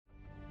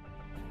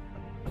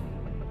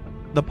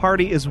The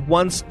party is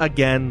once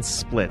again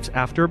split.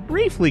 After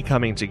briefly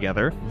coming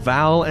together,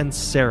 Val and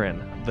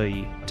Saren,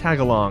 the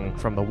tag-along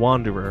from the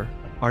Wanderer,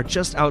 are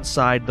just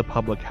outside the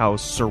public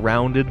house,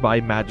 surrounded by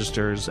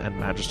Magisters and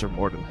Magister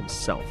Morden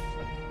himself.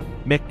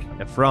 Mick,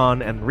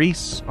 Ephron, and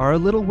Reese are a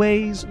little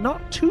ways,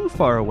 not too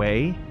far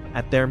away,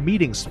 at their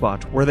meeting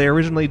spot where they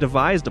originally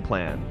devised a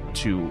plan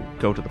to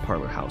go to the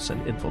parlor house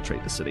and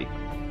infiltrate the city.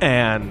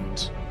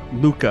 And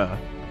Luca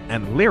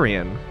and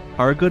Lyrian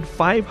are a good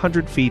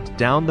 500 feet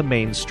down the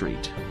main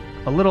street,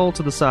 a little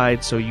to the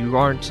side so you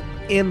aren't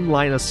in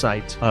line of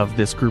sight of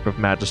this group of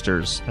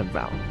Magisters and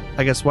Val.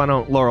 I guess why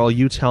don't, Laurel,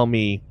 you tell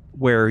me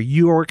where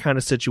you're kind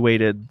of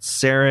situated.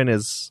 Saren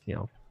is,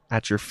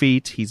 at your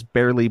feet. He's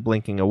barely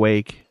blinking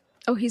awake.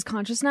 Oh, he's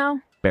conscious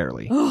now?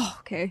 Barely. Oh,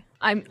 okay.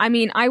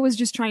 I was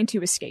just trying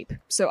to escape,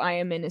 so I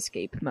am in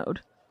escape mode.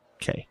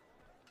 Okay.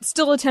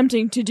 Still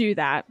attempting to do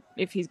that.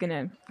 If he's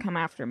gonna come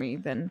after me,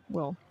 then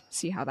we'll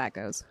see how that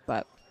goes,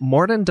 but...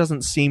 Morden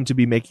doesn't seem to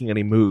be making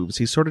any moves.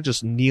 He's sort of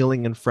just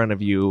kneeling in front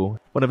of you,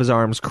 one of his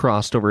arms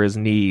crossed over his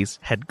knees,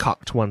 head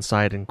cocked to one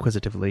side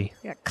inquisitively.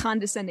 Yeah,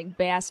 condescending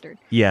bastard.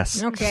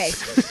 Yes. Okay.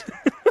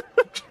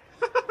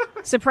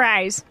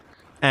 Surprise.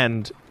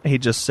 And he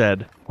just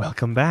said,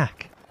 "Welcome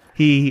back."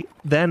 He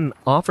then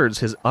offers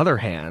his other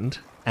hand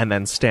and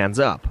then stands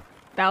up.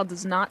 Val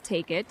does not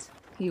take it.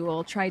 He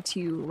will try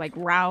to,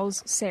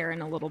 rouse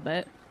Saren a little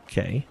bit.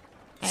 Okay.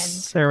 And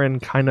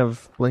Saren kind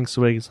of blinks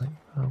away. He's like,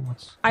 "Oh,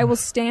 what's..." I will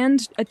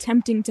stand,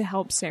 attempting to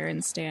help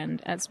Saren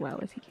stand as well,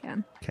 if he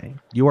can. Okay.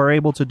 You are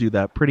able to do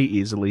that pretty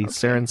easily. Okay.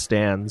 Saren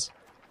stands.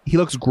 He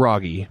looks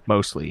groggy,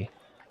 mostly.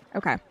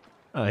 Okay.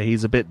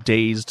 He's a bit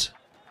dazed,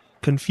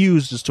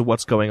 confused as to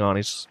what's going on.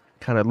 He just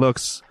kind of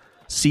looks,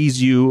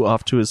 sees you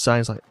off to his side.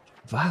 He's like,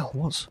 "Val,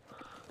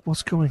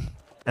 what's going..."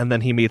 And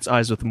then he meets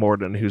eyes with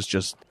Morden, who's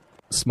just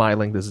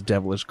smiling this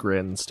devilish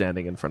grin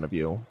standing in front of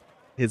you.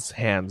 His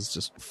hands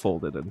just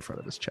folded in front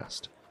of his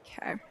chest.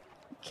 Okay.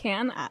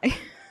 Can I?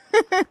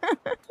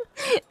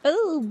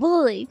 Oh,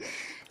 boy.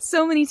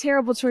 So many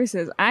terrible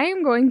choices. I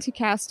am going to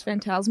cast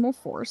Phantasmal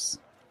Force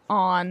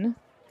on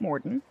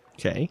Morden.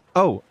 Okay.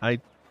 Oh,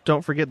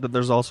 don't forget that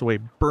there's also a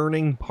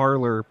burning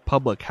parlor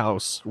public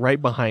house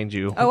right behind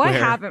you. Oh, I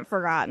haven't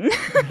forgotten.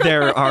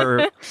 There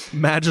are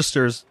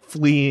Magisters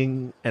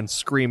fleeing and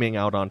screaming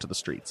out onto the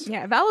streets.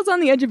 Yeah, Val is on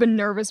the edge of a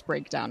nervous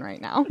breakdown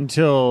right now.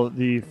 Until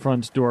the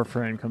front door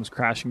frame comes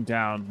crashing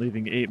down,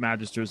 leaving 8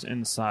 Magisters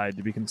inside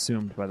to be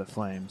consumed by the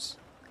flames.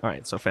 All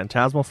right, so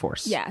Phantasmal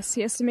Force. Yes,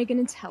 he has to make an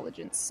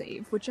intelligence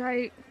save, which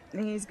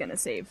he's going to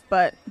save,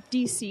 but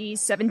DC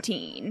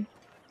 17.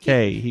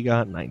 Okay, he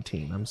got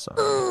 19. I'm sorry.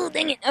 Oh,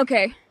 dang it.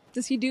 Okay.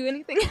 Does he do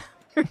anything?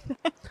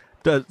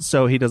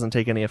 So he doesn't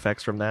take any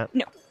effects from that?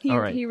 No. All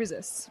right. He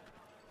resists.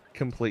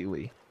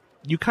 Completely.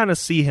 You kind of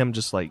see him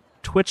just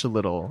twitch a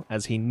little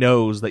as he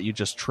knows that you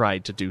just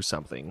tried to do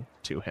something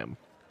to him.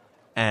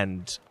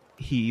 And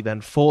he then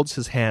folds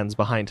his hands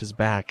behind his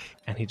back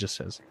and he just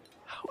says,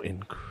 "How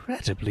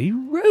incredibly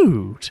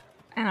rude."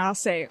 And I'll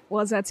say,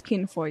 "Was that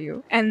kin for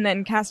you?" And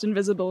then cast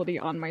invisibility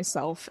on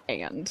myself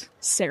and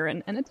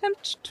Saren and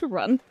attempt to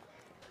run.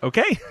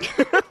 Okay.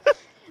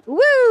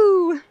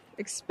 Woo!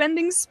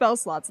 Expending spell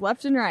slots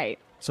left and right.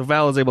 So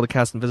Val is able to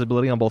cast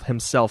invisibility on both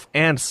himself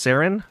and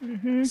Saren.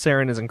 Mm-hmm.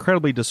 Saren is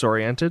incredibly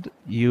disoriented.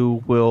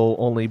 You will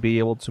only be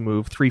able to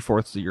move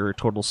 3/4 of your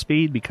total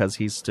speed because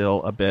he's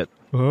still a bit...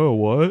 Oh,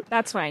 what?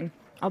 That's fine.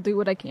 I'll do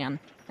what I can.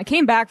 I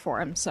came back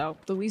for him, so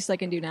the least I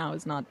can do now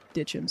is not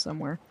ditch him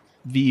somewhere.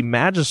 The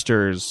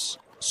Magisters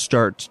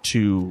start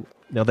to...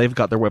 they've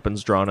got their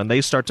weapons drawn, and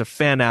they start to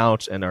fan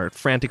out and are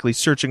frantically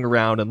searching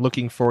around and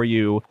looking for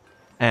you.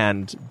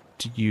 And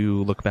do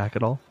you look back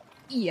at all?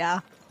 Yeah.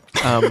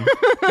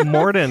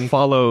 Morden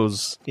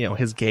follows,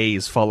 his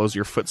gaze follows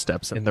your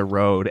footsteps in the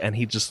road, and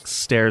he just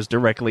stares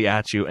directly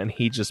at you, and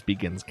he just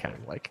begins kind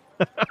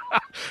of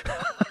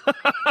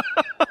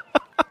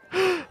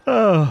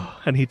oh,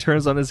 and he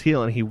turns on his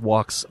heel, and he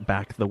walks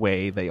back the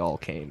way they all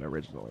came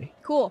originally.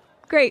 Cool.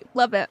 Great.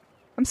 Love it.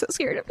 I'm so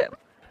scared of him.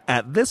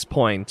 At this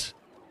point,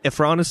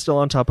 Ephron is still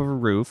on top of a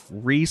roof.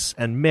 Reese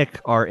and Mick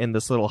are in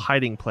this little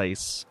hiding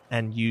place,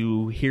 and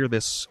you hear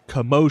this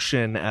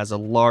commotion as a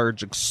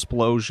large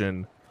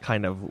explosion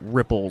kind of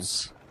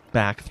ripples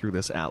back through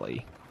this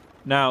alley.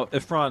 Now,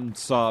 Ephron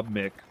saw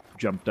Mick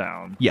jump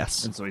down.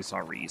 Yes. And so he saw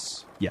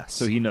Reese. Yes.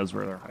 So he knows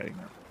where they're hiding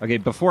now. Okay,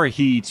 before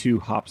he too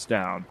hops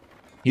down,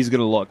 he's going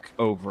to look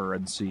over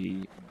and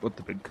see what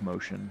the big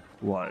commotion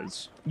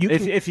was.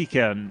 If he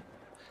can,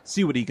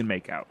 see what he can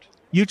make out.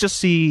 You just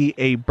see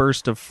a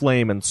burst of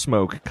flame and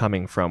smoke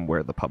coming from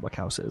where the public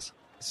house is.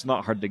 It's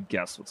not hard to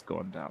guess what's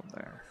going down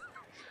there.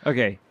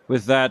 Okay,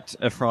 with that,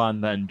 Ephron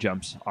then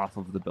jumps off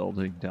of the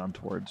building down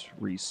towards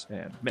Reese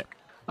and Mick.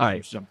 All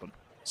right. Jumping.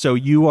 So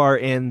you are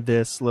in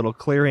this little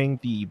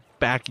clearing, the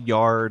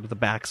backyard, the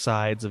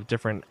backsides of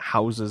different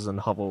houses and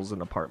hovels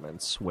and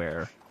apartments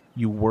where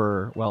you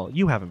were, well,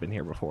 you haven't been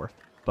here before,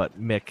 but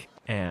Mick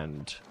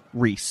and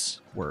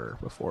Reese were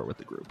before with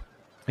the group.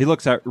 He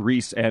looks at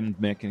Reese and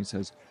Mick and he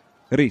says,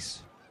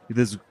 "Reese, it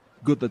is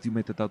good that you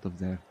made it out of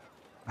there.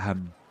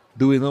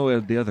 Do we know where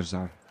the others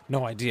are?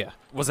 No idea.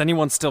 Was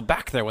anyone still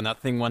back there when that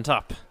thing went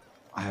up?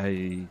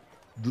 I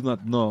do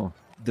not know.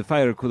 The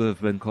fire could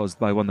have been caused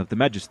by one of the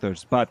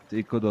magisters, but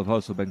it could have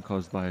also been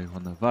caused by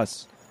one of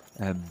us.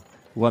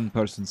 One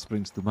person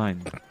springs to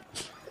mind.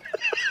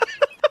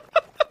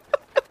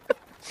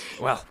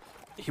 Well,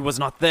 he was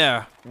not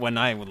there when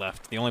I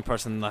left. The only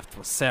person left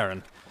was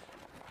Saren.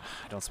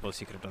 I don't suppose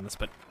he could have done this,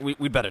 but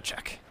we better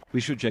check.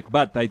 We should check,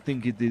 but I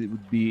think it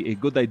would be a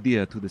good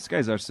idea to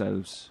disguise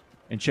ourselves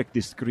and check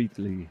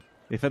discreetly.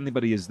 If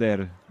anybody is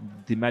there,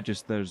 the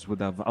magisters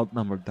would have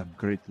outnumbered them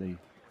greatly.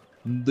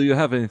 Do you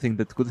have anything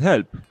that could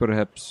help?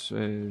 Perhaps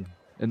an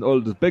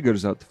old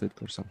beggar's outfit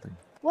or something?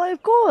 Why,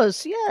 of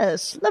course,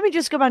 yes. Let me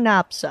just get my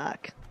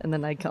knapsack. And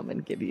then I come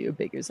and give you a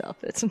beggar's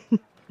outfit.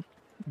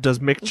 Does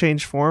Mick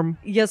change form?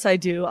 Yes, I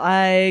do.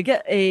 I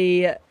get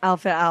a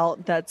outfit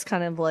out that's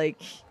kind of like,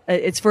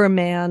 it's for a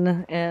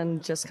man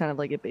and just kind of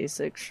like a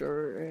basic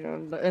shirt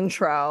and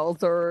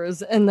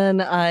trousers. And then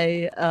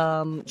I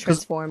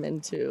transform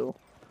into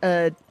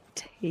a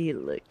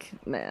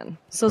Taelic man.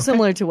 So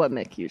similar to what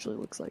Mick usually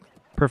looks like.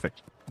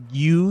 Perfect.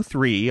 You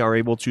three are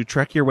able to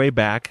trek your way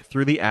back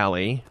through the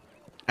alley.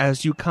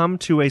 As you come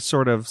to a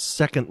sort of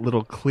second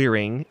little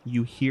clearing,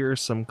 you hear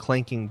some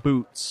clanking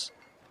boots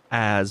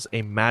as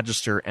a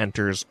magister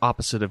enters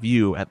opposite of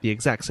you at the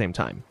exact same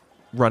time,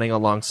 running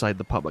alongside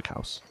the public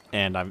house.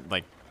 And I'm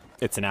like,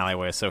 it's an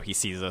alleyway, so he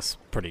sees us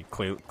pretty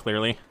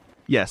clearly.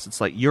 Yes, it's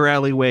like your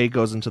alleyway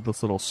goes into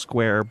this little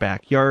square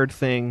backyard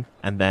thing,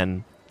 and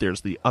then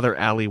there's the other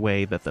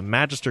alleyway that the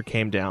magister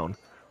came down,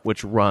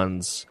 which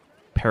runs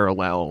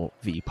parallel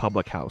the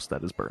public house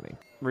that is burning.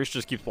 Reese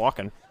just keeps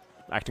walking,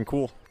 acting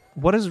cool.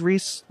 What is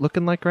Reese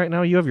looking like right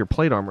now? You have your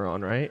plate armor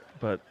on, right?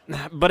 But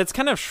it's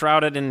kind of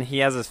shrouded, and he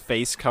has his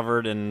face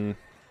covered in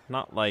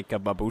not like a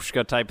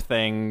babushka type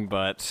thing,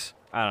 but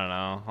I don't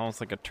know, almost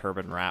like a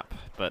turban wrap,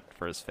 but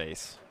for his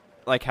face.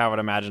 Like how I would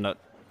imagine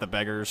the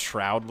beggar's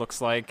shroud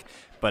looks like,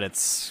 but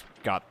it's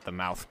got the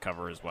mouth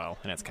cover as well,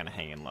 and it's kind of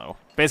hanging low.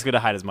 Basically to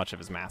hide as much of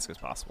his mask as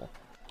possible.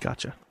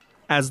 Gotcha.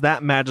 As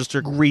that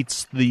magister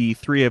greets the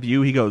three of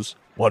you, he goes,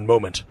 "One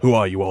moment. Who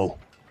are you all?"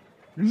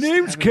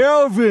 Name's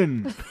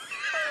Calvin.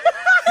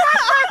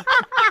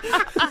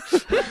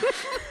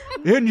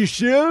 And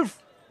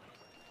yourself?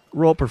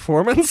 Roll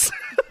performance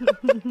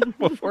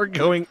before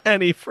going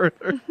any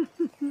further.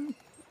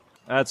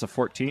 That's a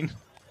 14.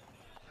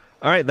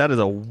 All right, that is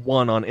a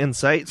 1 on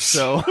insight,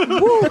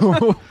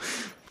 so...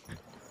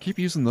 Keep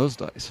using those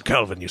dice.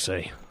 Calvin, you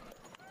say?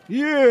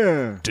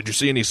 Yeah. Did you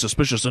see any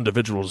suspicious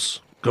individuals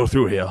go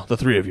through here, the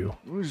three of you?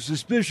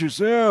 Suspicious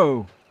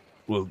how?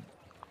 Well,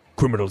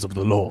 criminals of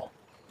the law.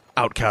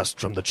 Outcasts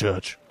from the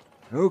church.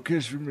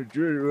 Outcasts from the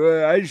church?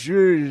 Well, I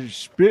sure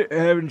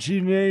haven't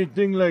seen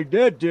anything like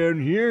that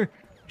down here.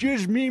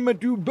 Just me and my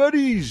two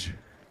buddies.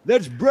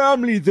 That's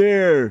Bromley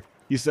there,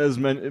 he says,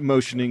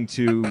 motioning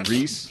to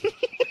Reese.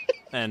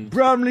 And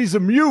Bromley's a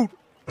mute.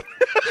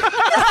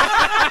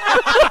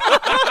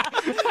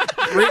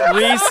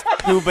 Reese,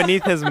 who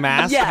beneath his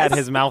mask Yes. had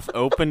his mouth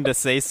open to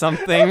say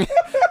something,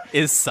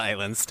 is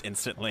silenced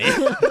instantly.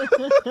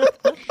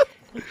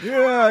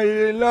 Yeah,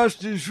 he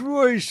lost his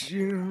voice.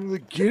 You know, the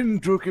kin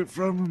took it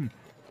from him.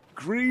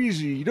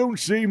 Crazy. He don't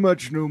say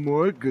much no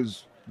more,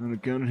 because on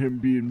account of him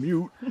being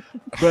mute.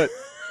 But,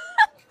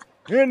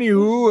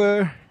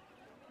 anywho,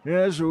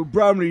 yeah, so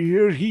Bromley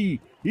here, he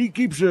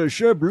keeps a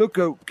sharp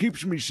lookout,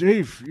 keeps me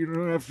safe, you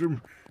know,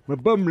 after my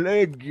bum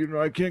leg, you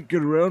know, I can't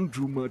get around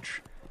too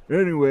much.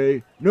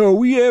 Anyway, no,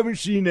 we haven't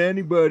seen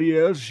anybody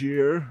else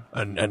here.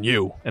 And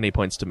you? And he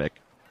points to Mick.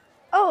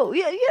 Oh,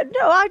 yeah,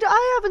 no,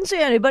 I haven't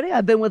seen anybody.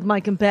 I've been with my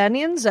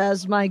companions,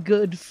 as my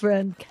good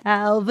friend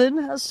Calvin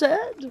has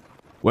said.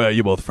 Where are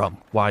you both from?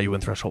 Why are you in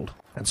Threshold?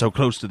 And so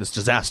close to this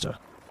disaster?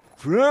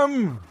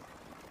 From?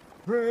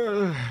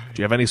 Do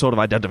you have any sort of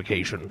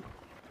identification?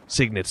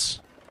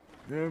 Signets?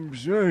 I'm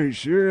sorry,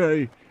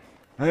 sir,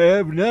 I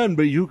have none,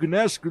 but you can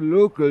ask the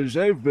locals.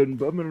 I've been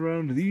bumming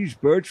around these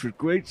parts for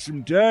quite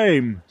some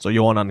time. So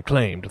you're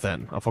unclaimed,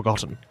 then, or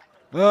forgotten?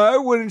 I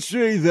wouldn't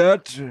say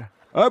that.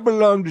 I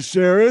belong to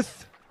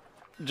Sereth.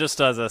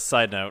 Just as a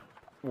side note,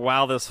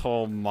 while this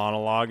whole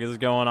monologue is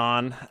going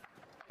on,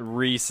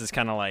 Reese is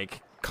kind of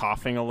like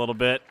coughing a little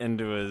bit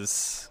into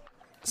his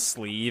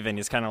sleeve, and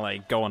he's kind of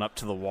like going up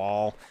to the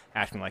wall,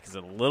 acting like he's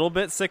a little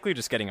bit sickly,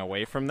 just getting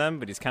away from them,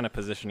 but he's kind of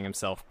positioning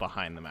himself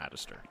behind the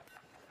Magister.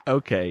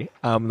 Okay.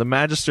 The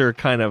Magister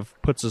kind of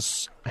puts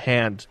his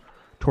hand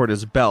toward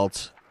his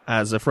belt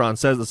as Ephron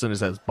says this, and he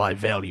says, "By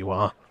Vale you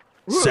are.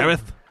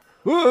 Sereth?"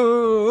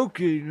 Oh,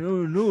 okay,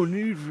 no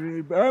need for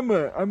it.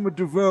 I'm a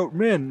devout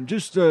man.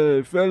 Just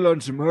fell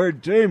on some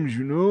hard times,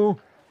 you know.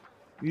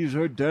 These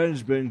hard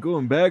times been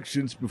going back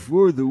since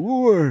before the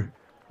war.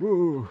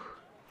 Oh,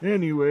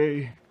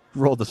 anyway.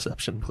 Roll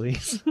deception,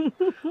 please.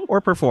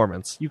 Or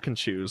performance. You can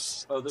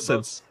choose. Oh,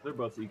 they're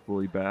both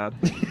equally bad.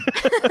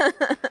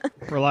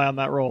 Rely on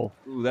that roll.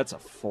 Ooh, that's a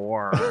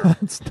 4.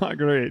 It's not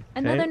great.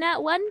 Another nat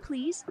 1,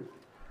 please.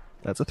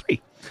 That's a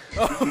 3.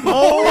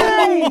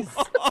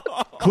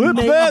 Clip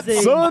that,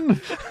 Amazing.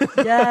 son!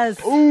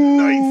 Yes.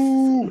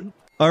 Ooh!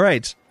 All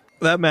right.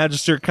 That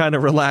Magister kind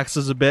of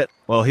relaxes a bit.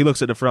 Well, he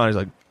looks at Ifran. He's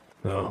like,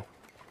 "Oh,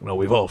 no,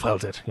 we've all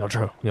felt it. You're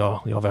true.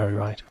 You're very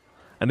right."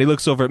 And he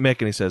looks over at Mick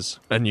and he says,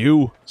 "And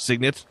you,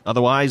 Signet?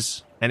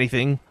 Otherwise,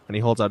 anything?" And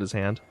he holds out his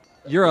hand.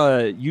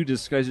 You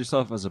disguise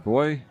yourself as a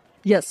boy?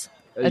 Yes.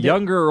 I do.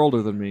 Younger or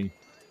older than me?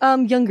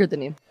 Younger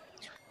than you.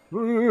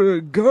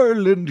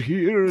 Garland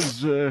here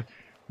is a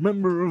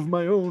member of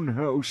my own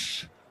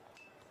house.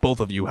 Both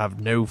of you have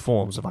no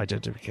forms of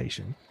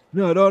identification.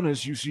 Not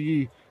honest, you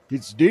see.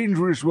 It's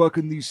dangerous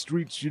walking these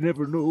streets. You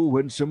never know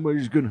when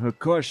somebody's gonna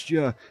accost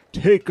you,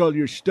 take all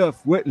your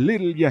stuff, what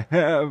little you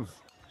have.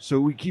 So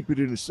we keep it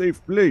in a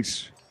safe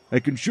place. I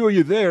can show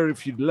you there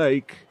if you'd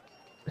like.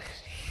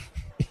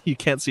 You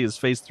can't see his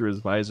face through his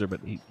visor,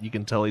 but you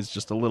can tell he's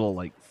just a little,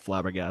 like,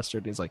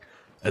 flabbergasted. He's like,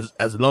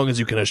 as long as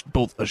you can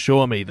both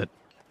assure me that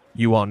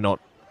you are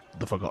not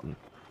the Forgotten.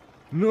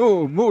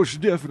 No,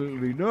 most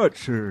definitely not,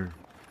 sir.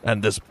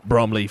 And this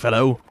Bromley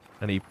fellow,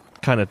 and he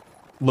kind of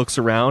looks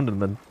around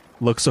and then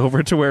looks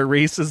over to where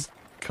Reese is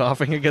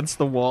coughing against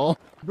the wall.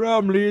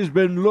 Bromley has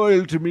been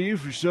loyal to me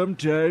for some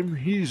time.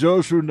 He's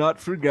also not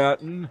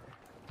forgotten.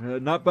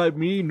 Not by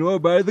me, nor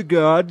by the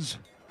gods.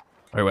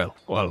 Very well.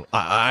 Well,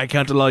 I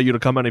can't allow you to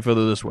come any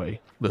further this way.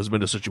 There's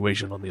been a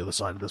situation on the other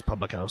side of this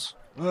public house.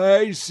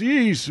 I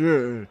see,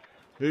 sir.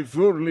 If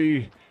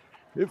only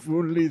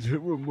there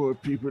were more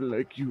people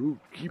like you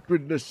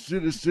keeping the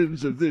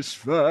citizens of this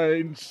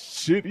fine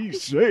city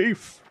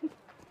safe.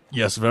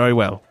 Yes, very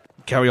well.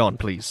 Carry on,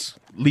 please.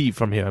 Leave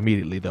from here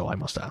immediately, though, I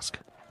must ask.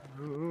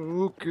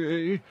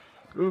 Okay.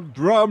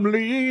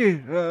 Bromley,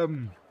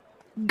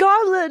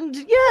 Garland,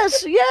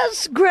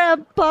 yes,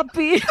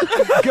 Grandpappy.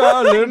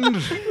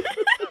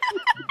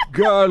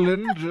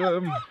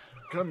 Garland,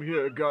 come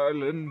here,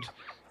 Garland.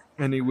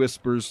 And he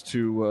whispers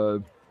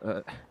to,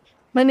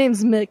 My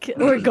name's Mick,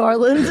 or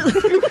Garland.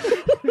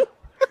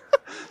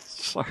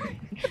 sorry.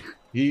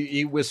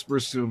 He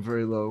whispers to him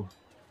very low.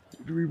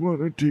 Do we want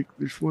to take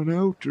this one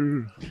out,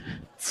 or...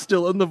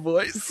 Still in the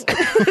voice.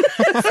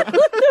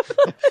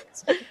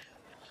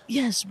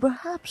 Yes,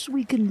 perhaps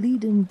we can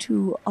lead him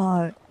to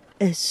our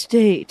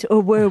estate,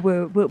 or where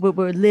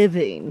we're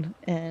living.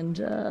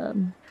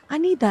 And I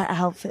need that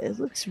outfit. It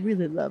looks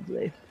really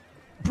lovely.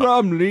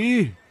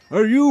 Bromley,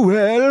 are you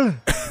well?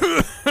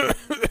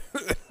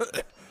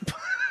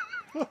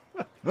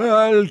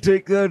 I'll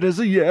take that as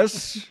a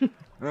yes.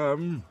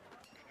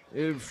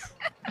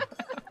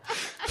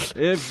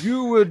 If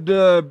you would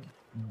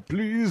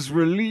please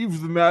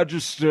relieve the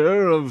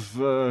Magister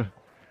of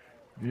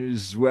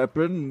his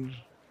weapon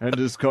and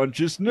his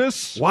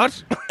consciousness.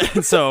 What?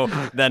 And so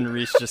then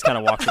Reese just kind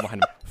of walks up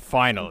behind him.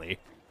 Finally.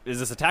 Is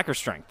this attack or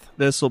strength?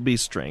 This will be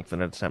strength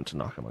in an attempt to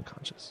knock him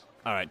unconscious.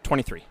 All right,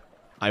 23.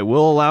 I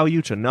will allow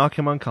you to knock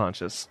him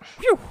unconscious.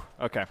 Phew.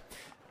 Okay.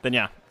 Then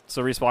yeah.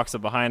 So Reese walks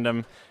up behind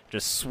him,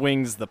 just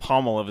swings the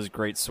pommel of his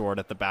great sword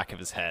at the back of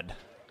his head.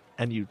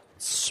 And you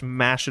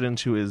smash it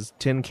into his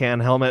tin can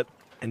helmet,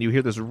 and you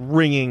hear this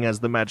ringing as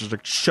the Magister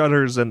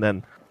shudders and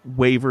then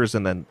wavers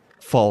and then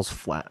falls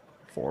flat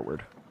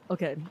forward.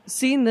 Okay,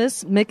 seeing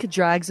this, Mick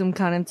drags him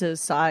kind of to the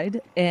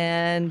side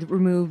and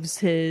removes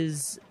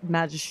his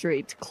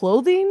magistrate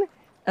clothing.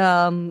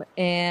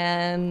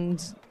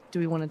 And do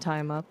we want to tie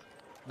him up?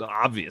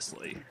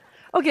 Obviously.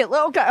 Okay,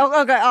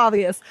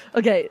 obvious.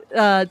 Okay,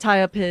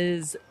 tie up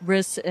his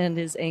wrists and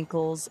his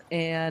ankles,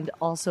 and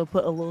also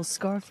put a little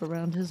scarf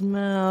around his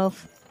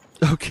mouth.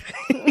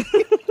 Okay.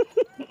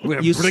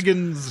 We're You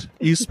brigands.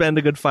 You spend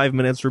a good 5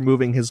 minutes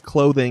removing his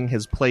clothing,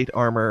 his plate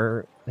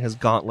armor, his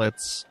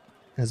gauntlets,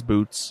 his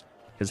boots,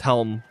 his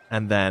helm,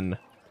 and then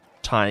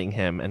tying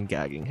him and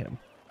gagging him.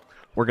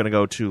 We're going to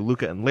go to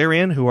Luca and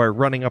Lyrian, who are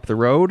running up the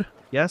road.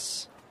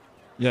 Yes?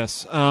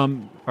 yes,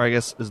 Or I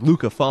guess, is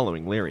Luca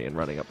following Lyrian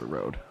running up the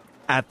road?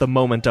 At the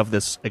moment of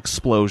this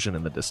explosion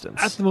in the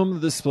distance. At the moment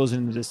of this explosion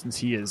in the distance,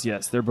 he is,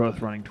 yes. They're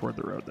both running toward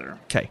the road there.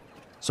 Okay.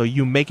 So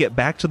you make it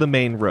back to the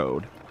main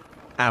road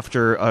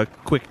after a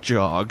quick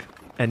jog,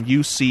 and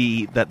you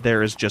see that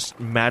there is just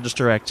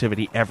Magister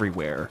activity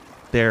everywhere.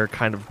 They're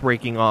kind of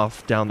breaking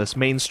off down this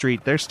main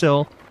street. They're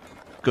still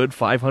good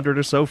 500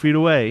 or so feet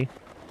away,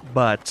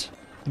 but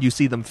you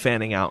see them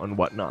fanning out and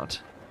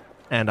whatnot.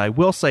 And I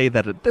will say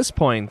that at this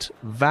point,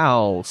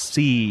 Val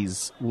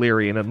sees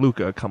Lyrian and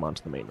Luca come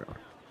onto the main road.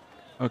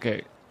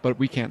 Okay, but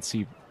we can't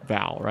see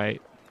Val,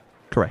 right?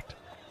 Correct.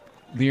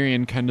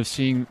 Lyrian, kind of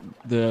seeing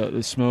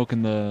the smoke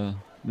and the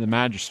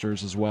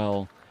Magisters as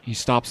well, he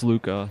stops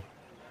Luca.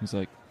 He's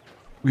like,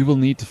 "We will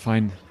need to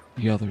find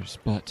the others,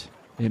 but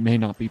it may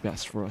not be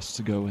best for us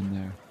to go in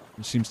there.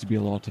 There seems to be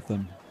a lot of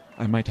them.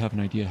 I might have an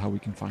idea how we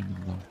can find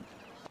them, though."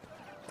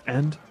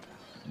 And?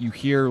 You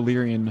hear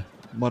Lyrian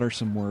mutter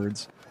some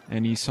words,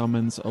 and he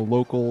summons a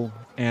local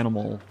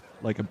animal,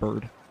 like a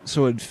bird,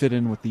 so it'd fit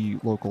in with the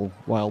local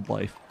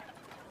wildlife.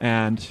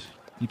 And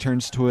he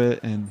turns to it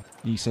and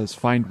he says,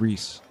 "Find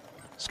Reese,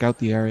 scout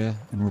the area,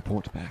 and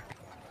report back."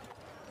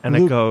 And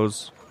it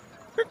goes,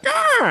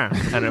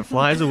 and it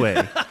flies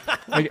away.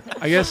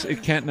 I guess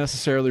it can't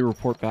necessarily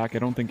report back. I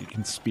don't think it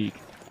can speak,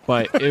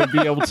 but it would be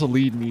able to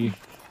lead me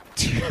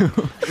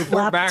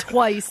Flap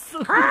twice.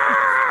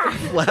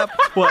 Flap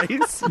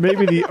twice.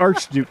 Maybe the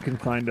Archduke can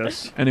find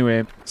us.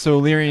 Anyway, so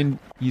Lyrian,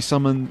 you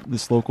summon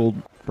this local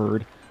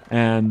bird,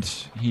 and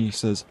he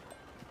says,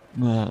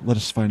 let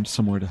us find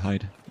somewhere to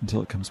hide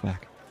until it comes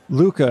back.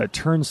 Luca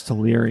turns to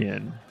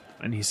Lyrian,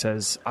 and he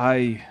says,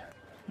 I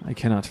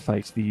cannot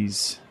fight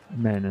these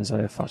men as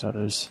I have fought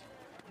others.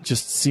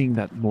 Just seeing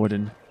that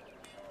Morden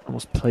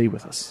almost play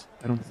with us,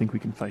 I don't think we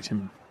can fight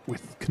him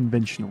with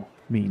conventional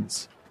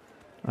means.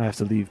 I have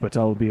to leave, but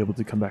I'll be able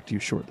to come back to you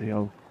shortly.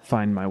 I'll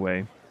find my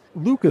way.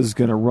 Luca's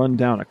going to run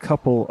down a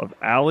couple of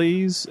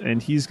alleys,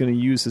 and he's going to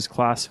use his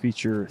class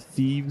feature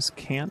Thieves'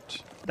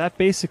 Cant. That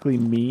basically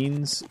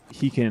means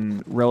he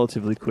can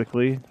relatively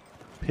quickly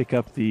pick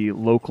up the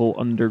local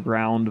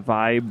underground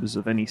vibes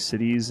of any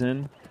city he's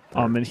in.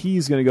 And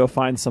he's going to go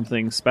find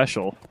something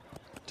special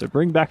to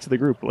bring back to the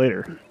group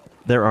later.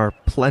 There are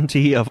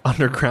plenty of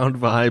underground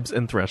vibes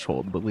in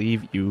Threshold,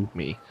 believe you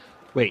me.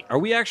 Wait, are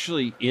we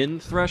actually in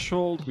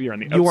Threshold? We are on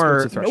the You outskirts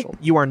are of Threshold.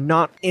 you are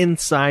not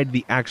inside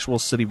the actual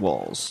city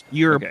walls.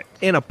 You're Okay.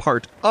 in a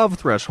part of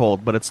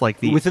Threshold, but it's like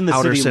the Within the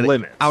outer city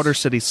limits. outer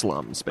city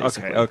slums,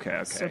 basically.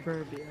 Okay.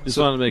 Suburbia. Just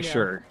wanted to make Yeah.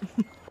 sure.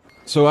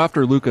 So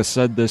after Luca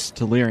said this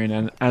to Lyrian,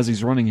 and as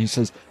he's running, he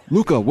says,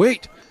 Luca,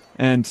 wait!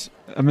 And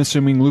I'm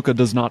assuming Luca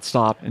does not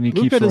stop, and he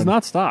keeps Luca does running.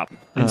 not stop,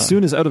 and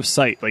soon is out of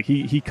sight. Like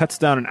he cuts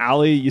down an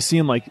alley. You see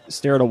him like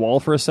stare at a wall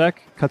for a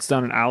sec, cuts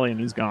down an alley, and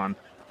he's gone.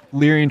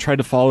 Lyrian tried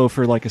to follow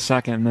for like a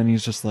second, and then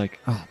he's just like,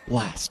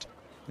 blast.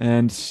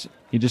 And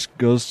he just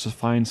goes to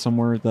find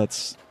somewhere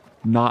that's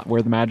not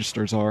where the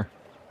Magisters are.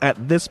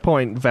 At this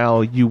point,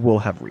 Val, you will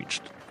have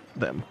reached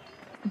them.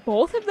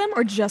 Both of them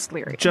or just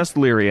Lyrian? Just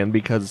Lyrian,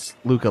 because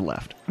Luca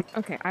left.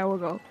 Okay, I will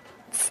go.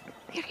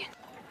 Lyrian.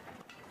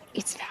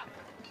 It's Val.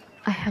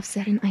 I have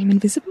Seren. I'm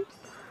invisible.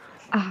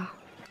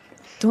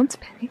 Don't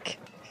panic.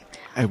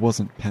 I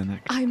wasn't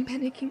panicked. I'm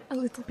panicking a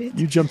little bit.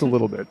 You jumped a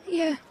little bit.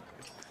 Yeah.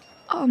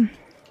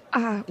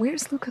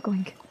 Where's Luca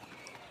going?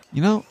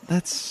 You know,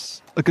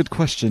 that's a good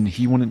question.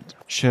 He wouldn't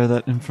share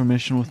that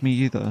information with me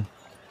either.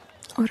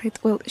 Alright,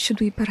 well, should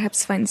we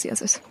perhaps find the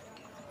others?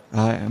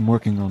 I am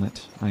working on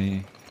it.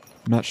 I'm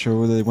not sure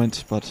where they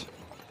went, but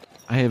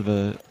I have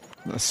a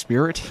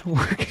spirit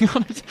working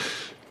on it.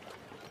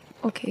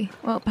 Okay,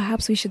 well,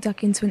 perhaps we should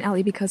duck into an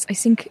alley because I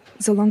think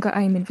the longer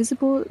I am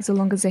invisible, the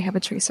longer they have a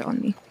tracer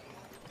on me.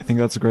 I think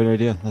that's a great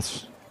idea.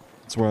 That's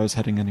where I was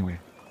heading anyway.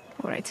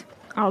 Alright.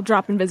 I'll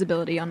drop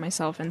invisibility on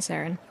myself and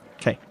Saren.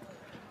 Okay.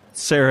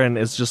 Saren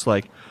is just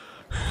like,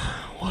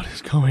 what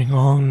is going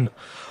on?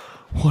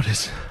 What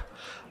is...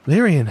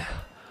 Lyrian,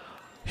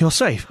 you're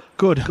safe.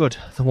 Good.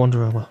 The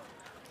Wanderer will...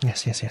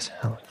 Yes.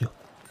 He'll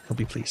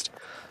be pleased.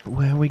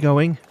 Where are we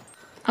going?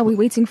 Are we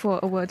waiting for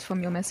a word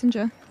from your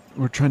messenger?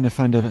 We're trying to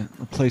find a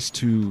place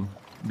to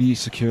be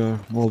secure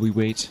while we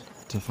wait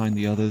to find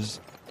the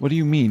others. What do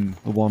you mean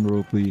the Wanderer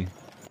will be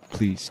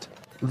pleased?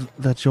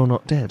 That you're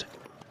not dead.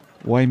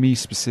 Why me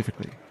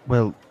specifically?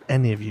 Well,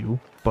 any of you,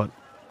 but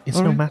it's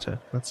All no right. matter.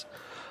 That's...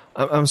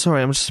 I'm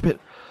sorry, I'm just a bit...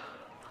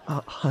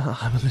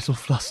 I'm a little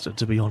flustered,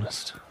 to be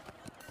honest.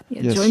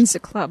 Yeah, Yes. joins the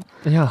club.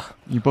 Yeah.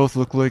 You both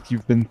look like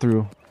you've been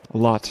through a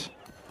lot.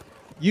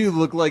 You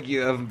look like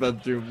you haven't been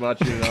through much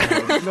at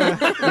all.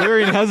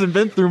 Lyrian hasn't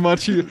been through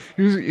much. He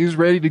was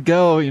ready to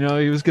go. You know,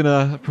 he was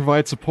gonna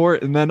provide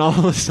support, and then all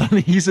of a sudden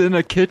he's in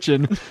a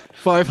kitchen,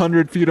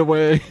 500 feet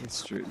away.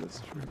 That's true.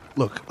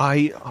 Look,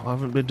 I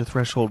haven't been to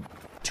Threshold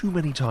too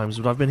many times,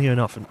 but I've been here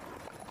enough, and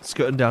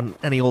skirting down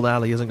any old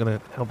alley isn't going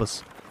to help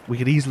us. We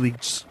could easily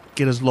just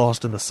get as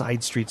lost in the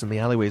side streets and the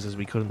alleyways as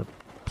we could in the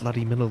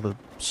bloody middle of the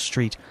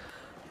street.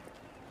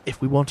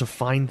 If we want to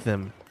find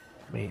them,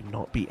 it may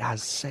not be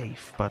as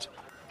safe, but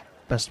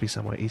best to be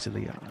somewhere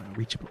easily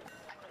reachable.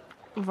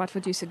 What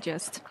would you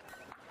suggest?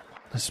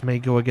 This may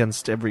go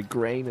against every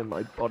grain in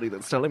my body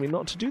that's telling me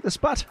not to do this,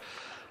 but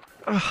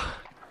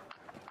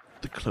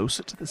the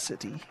closer to the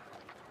city,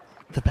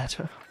 the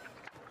better.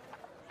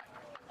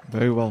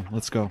 Very well,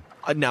 let's go.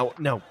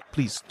 Now,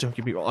 please don't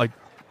get me wrong.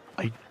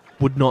 I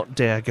would not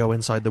dare go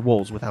inside the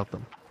walls without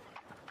them.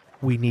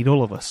 We need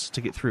all of us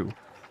to get through.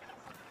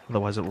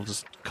 Otherwise, it will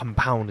just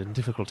compound in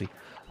difficulty.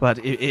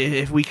 But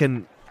if we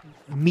can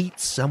meet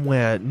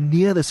somewhere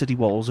near the city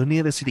walls or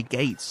near the city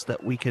gates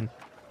that we can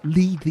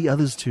lead the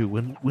others to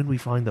when we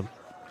find them,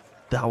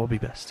 that would be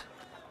best.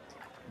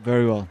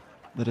 Very well,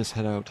 let us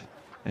head out.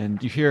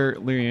 And you hear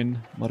Lyrian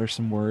mutter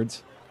some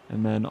words,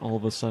 and then all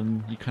of a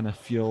sudden you kind of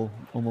feel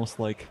almost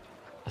like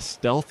a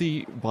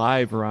stealthy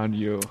vibe around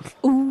you.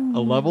 Ooh. A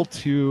level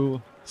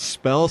 2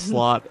 spell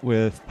slot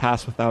with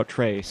Pass Without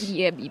Trace.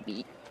 Yeah,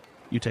 baby.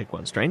 You take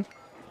one strain.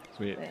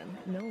 Sweet.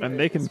 And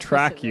they can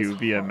track you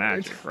via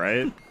magic,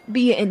 right?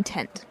 Be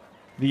intent.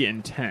 The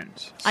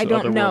intent. I So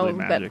don't know, otherworldly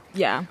but magic.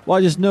 yeah. Well,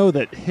 I just know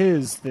that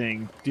his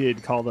thing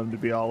did call them to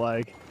be all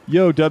like,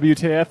 yo,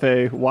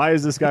 WTFA, why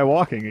is this guy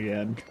walking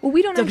again? Well,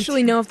 we don't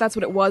actually know if that's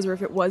what it was or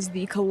if it was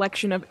the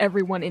collection of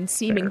everyone in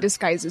seeming Fair.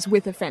 disguises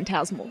with a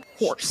phantasmal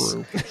horse.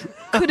 True.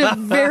 Could have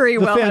very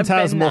The well have been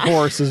phantasmal that.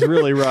 horse is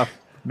really rough.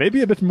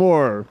 Maybe a bit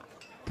more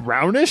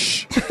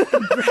brownish?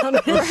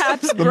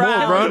 Perhaps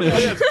brown.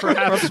 Brownish.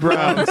 Perhaps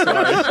brown.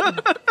 Sorry.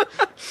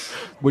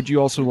 Would you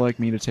also like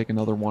me to take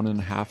another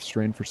 1.5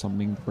 strain for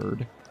summoning the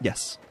bird?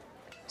 Yes.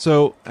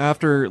 So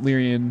after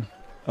Lyrian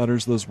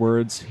utters those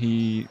words,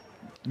 he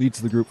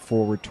leads the group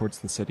forward towards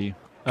the city,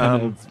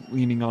 kind of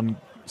leaning on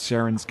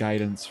Sharon's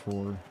guidance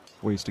for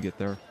ways to get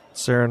there.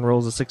 Saren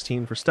rolls a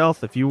 16 for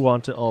stealth. If you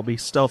want to all be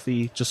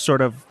stealthy, just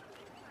sort of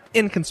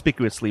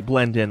inconspicuously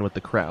blend in with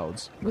the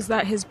crowds. Was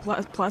that his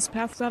plus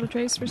path without a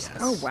trace?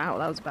 Oh, wow,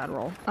 that was a bad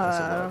roll.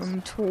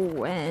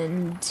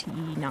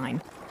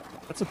 29.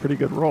 That's a pretty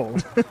good roll.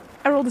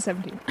 I rolled a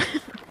 17.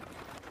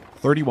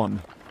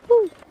 31.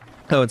 Oh,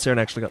 and Saren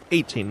actually got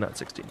 18, not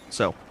 16.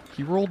 So,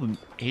 He rolled an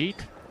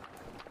 8?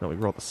 no, we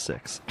rolled a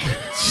 6.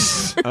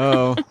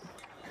 Oh.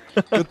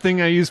 Good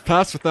thing I used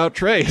pass without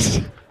trace.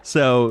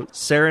 So,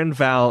 Saren,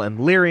 Val, and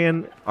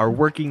Lyrian are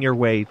working your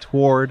way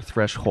toward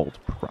Threshold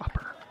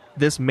proper.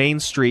 This main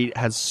street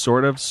has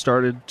sort of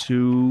started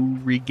to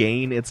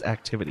regain its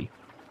activity.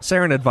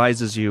 Saren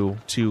advises you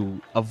to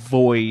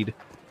avoid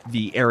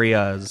the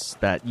areas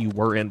that you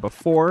were in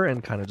before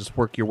and kind of just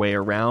work your way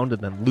around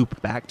and then loop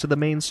back to the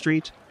main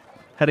street,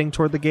 heading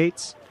toward the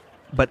gates.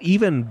 But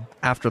even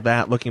after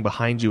that, looking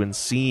behind you and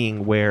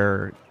seeing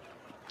where,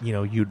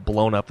 you'd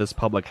blown up this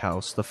public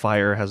house, the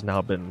fire has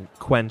now been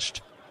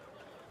quenched.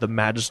 The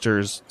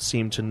Magisters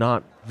seem to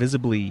not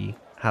visibly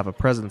have a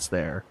presence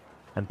there,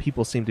 and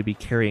people seem to be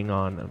carrying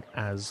on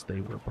as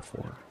they were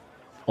before.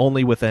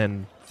 Only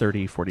within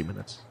 30, 40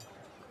 minutes.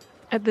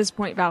 At this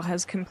point, Val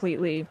has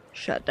completely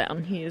shut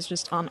down. He is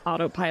just on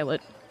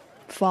autopilot,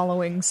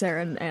 following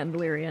Saren and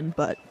Lyrian,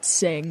 but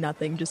saying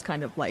nothing, just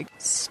kind of like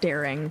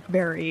staring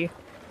very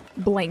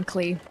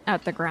blankly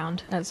at the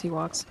ground as he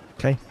walks.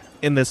 Okay.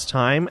 In this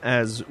time,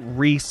 as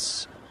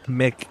Reese,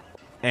 Mick,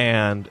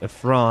 and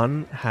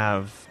Ephron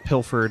have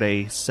pilfered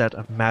a set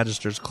of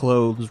Magister's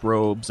clothes,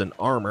 robes, and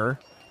armor,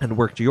 and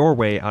worked your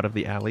way out of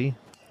the alley,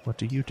 what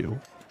do you do?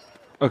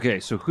 Okay,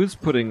 so who's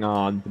putting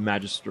on the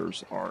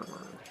Magister's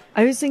armor?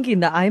 I was thinking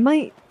that I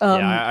might.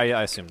 I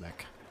assume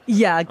Nick.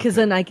 Yeah, because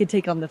then I could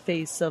take on the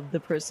face of the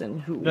person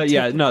who.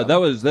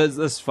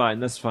 That's fine.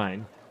 That's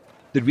fine.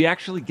 Did we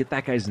actually get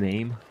that guy's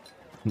name?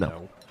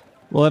 No.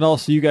 Well, and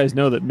also you guys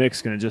know that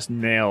Mick's going to just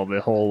nail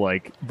the whole,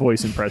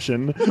 voice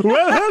impression.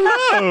 Well,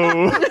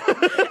 hello!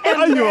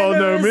 You all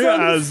know me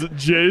as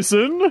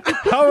Jason.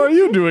 How are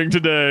you doing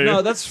today?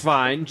 No, that's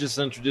fine. Just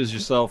introduce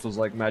yourself as,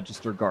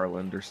 Magister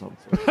Garland or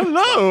something.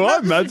 Hello,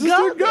 I'm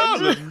Magister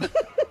Garland.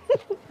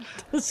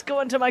 Let's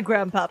go into my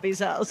grandpappy's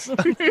house.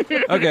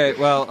 Okay,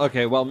 well,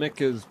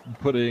 Mick is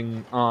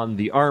putting on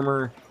the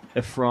armor.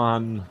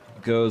 Ephron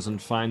goes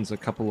and finds a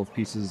couple of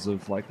pieces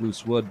of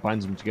loose wood,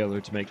 binds them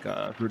together to make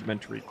a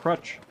rudimentary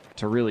crutch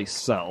to really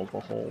sell the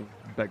whole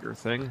beggar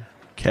thing.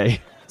 Okay.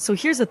 So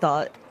here's a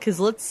thought, because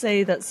let's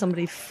say that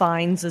somebody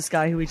finds this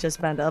guy who we just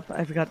banned up.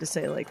 I forgot to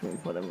say, we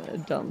put him in a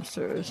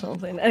dumpster or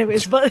something.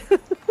 Anyways, but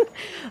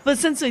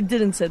since I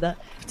didn't say that,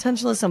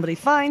 potentially somebody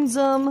finds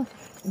him.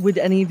 Would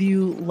any of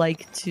you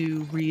like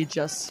to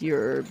readjust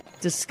your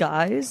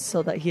disguise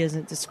so that he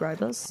doesn't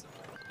describe us?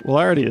 Well,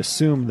 I already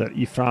assumed that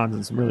Ephron's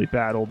in some really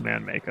bad old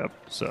man makeup,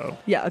 so...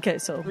 Yeah, okay,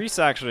 so... Reese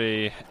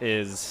actually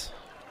is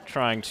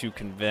trying to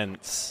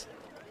convince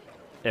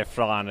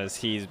Ephron as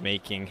he's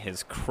making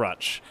his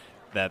crutch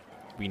that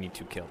we need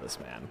to kill this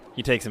man.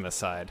 He takes him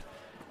aside.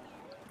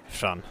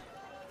 Ephron,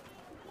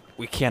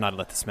 we cannot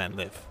let this man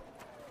live.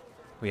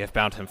 We have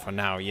bound him for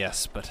now,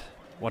 yes, but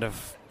what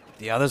of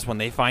the others when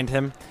they find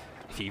him?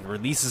 If he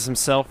releases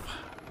himself,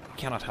 we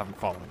cannot have him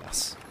following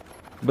us.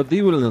 But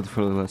he will not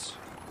follow us.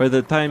 By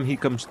the time he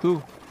comes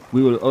to,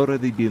 we will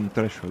already be in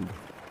Threshold.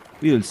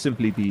 We will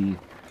simply be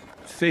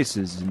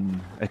faces in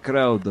a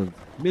crowd of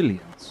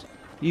millions.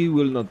 He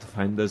will not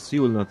find us, he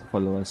will not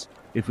follow us,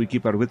 if we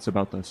keep our wits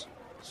about us.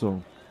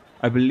 So,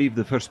 I believe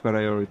the first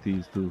priority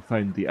is to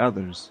find the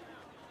others,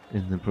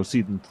 and then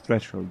proceed into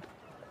Threshold.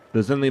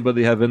 Does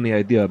anybody have any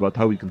idea about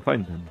how we can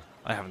find them?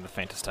 I haven't the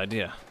faintest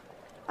idea.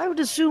 I would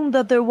assume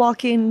that they're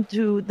walking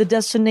to the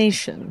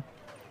destination.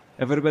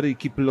 Everybody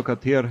keep a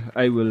lookout here.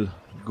 I will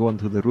go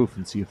onto the roof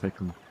and see if I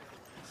can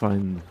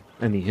find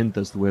any hint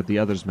as to where the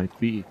others might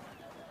be.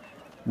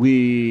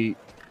 We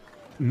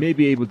may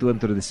be able to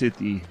enter the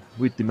city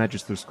with the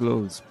Magister's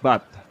clothes,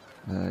 but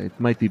it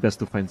might be best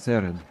to find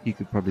Saren. He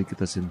could probably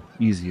get us in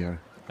easier.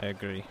 I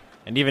agree.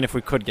 And even if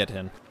we could get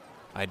in,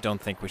 I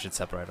don't think we should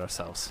separate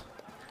ourselves.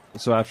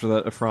 So after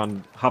that,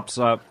 Ephron hops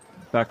up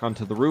back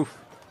onto the roof,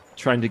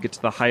 trying to get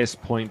to the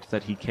highest point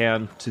that he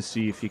can to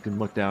see if he can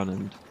look down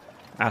and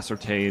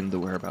ascertain the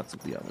whereabouts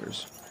of the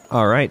others.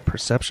 All right,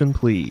 perception,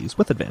 please,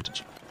 with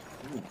advantage.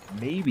 Ooh,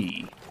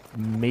 maybe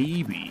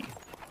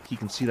he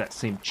can see that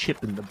same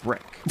chip in the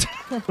brick.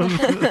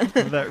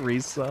 That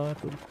Reese saw.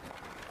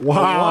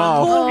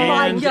 Wow. Oh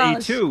my and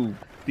gosh. a 2.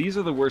 These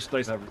are the worst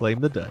dice ever. Blame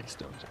the dice,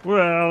 don't you?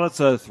 Well, that's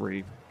a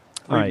 3.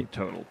 All right.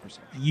 Total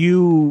perception.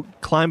 You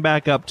climb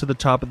back up to the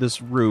top of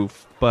this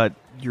roof, but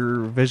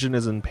your vision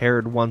is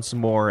impaired once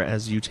more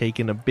as you take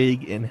in a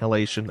big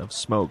inhalation of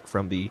smoke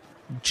from the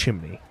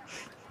chimney.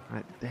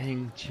 That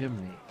dang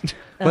chimney.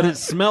 But it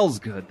smells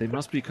good. They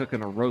must be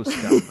cooking a roast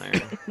down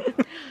there.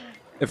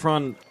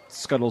 Ephron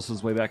scuttles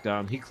his way back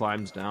down. He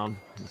climbs down.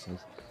 He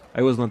says,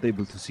 I was not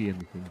able to see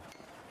anything.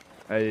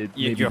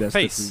 Your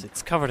face,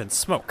 it's covered in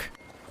smoke.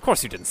 Of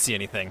course you didn't see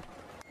anything.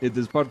 It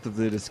is part of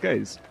the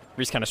disguise.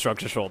 Reese kind of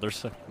shrugs his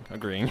shoulders,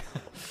 agreeing.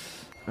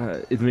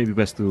 It may be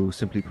best to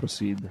simply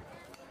proceed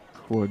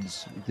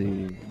towards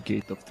the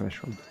gate of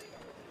threshold.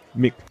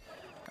 Mick,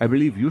 I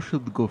believe you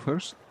should go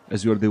first,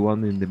 as you are the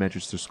one in the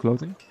Magister's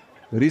clothing.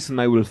 Reese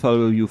and I will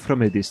follow you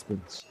from a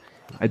distance.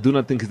 I do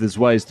not think it is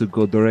wise to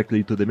go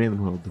directly to the main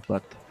road,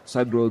 but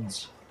side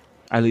roads,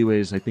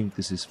 alleyways, I think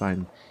this is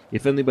fine.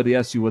 If anybody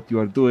asks you what you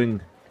are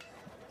doing,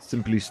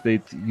 simply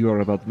state you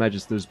are about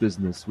Magister's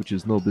business, which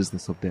is no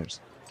business of theirs.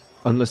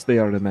 Unless they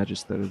are a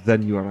Magister,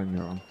 then you are on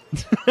your own.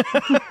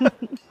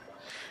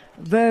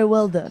 Very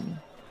well done.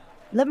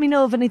 Let me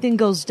know if anything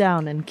goes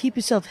down, and keep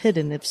yourself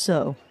hidden if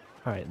so.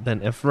 All right,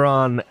 then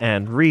Ephron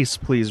and Reese,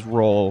 please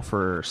roll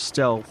for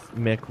stealth.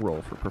 Mick,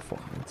 roll for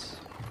performance.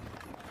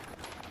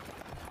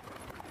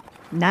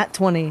 Nat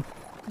 20.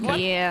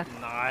 Yeah.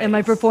 Nice. And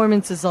my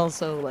performance is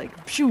also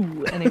like,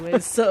 phew,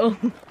 anyways, so.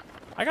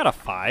 I got a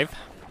 5.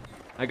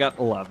 I got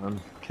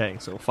 11. Okay,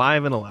 so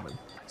 5 and 11.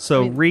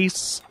 So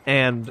Reese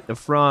and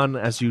Ephron,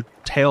 as you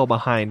tail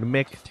behind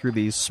Mick through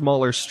these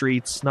smaller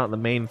streets, not the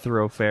main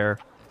thoroughfare,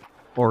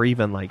 or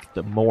even like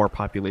the more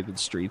populated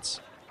streets.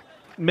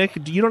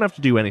 Mick, you don't have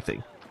to do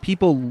anything.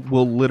 People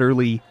will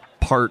literally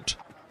part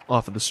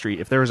off of the street.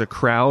 If there is a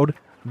crowd,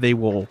 they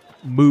will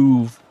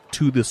move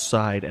to the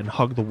side and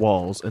hug the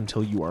walls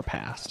until you are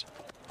past.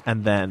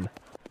 And then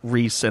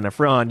Reese and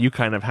Ephron, you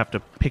kind of have to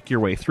pick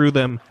your way through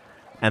them,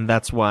 and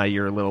that's why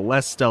you're a little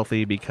less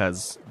stealthy,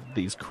 because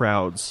these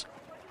crowds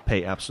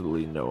pay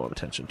absolutely no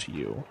attention to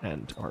you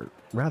and are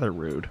rather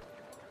rude.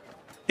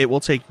 It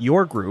will take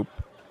your group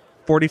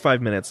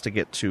 45 minutes to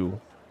get to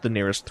the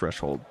nearest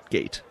threshold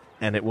gate,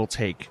 and it will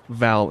take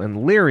Val and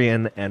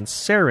Lyrian and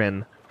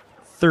Saren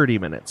 30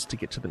 minutes to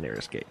get to the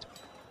nearest gate.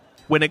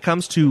 When it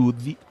comes to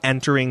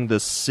entering the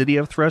city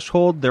of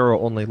Threshold, there are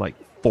only like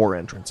 4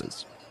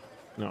 entrances.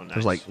 Oh, nice.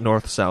 There's like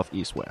north, south,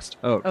 east, west.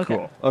 Oh, Okay.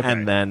 cool. Okay.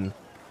 And then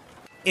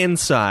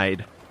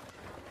inside,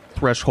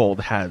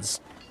 Threshold has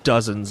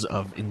dozens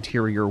of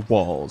interior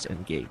walls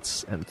and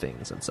gates and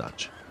things and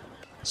such.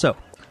 So,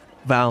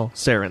 Val,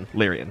 Saren,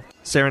 Lyrian.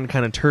 Saren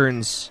kind of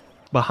turns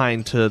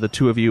behind to the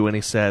two of you and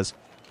he says,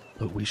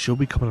 look, we should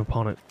be coming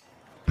upon it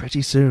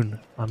pretty soon.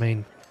 I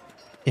mean,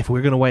 if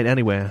we're going to wait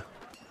anywhere,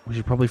 we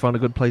should probably find a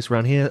good place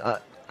around here.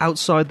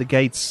 Outside the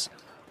gates,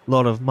 a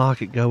lot of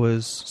market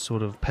goers,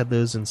 sort of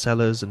peddlers and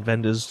sellers and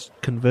vendors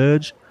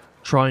converge,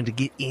 trying to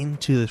get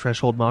into the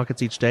Threshold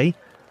markets each day.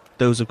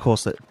 Those, of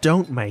course, that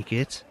don't make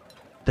it,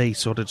 they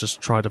sort of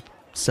just try to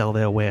sell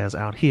their wares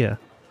out here.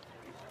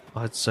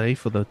 I'd say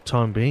for the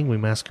time being, we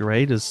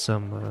masquerade as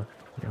some,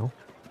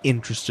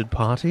 interested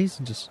parties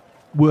and just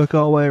work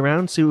our way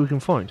around, see what we can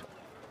find.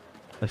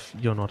 If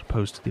you're not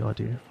opposed to the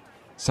idea.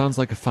 Sounds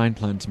like a fine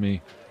plan to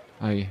me.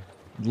 I'd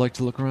like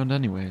to look around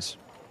anyways.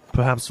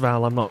 Perhaps,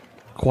 Val, I'm not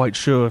quite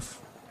sure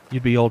if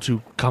you'd be all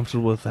too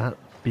comfortable with that,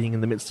 being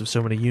in the midst of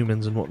so many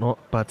humans and whatnot,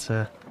 but,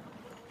 I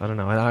don't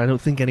know. I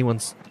don't think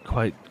anyone's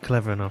quite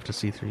clever enough to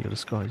see through your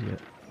disguise yet.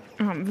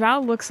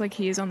 Val looks like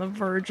he is on the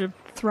verge of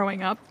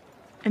throwing up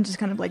and just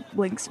kind of like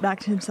blinks back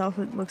to himself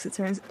and looks at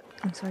Sarah and says,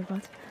 I'm sorry,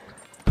 what?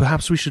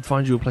 Perhaps we should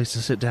find you a place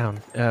to sit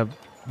down.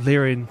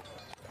 Lyrian,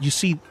 you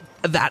see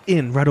that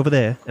inn right over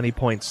there? And he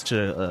points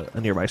to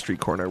a nearby street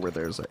corner where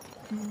there's a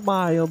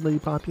mildly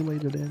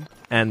populated inn.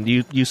 And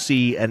you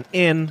see an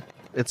inn.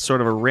 It's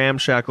sort of a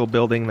ramshackle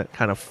building that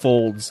kind of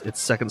folds, its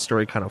second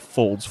story kind of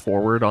folds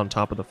forward on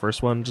top of the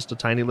first one just a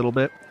tiny little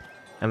bit.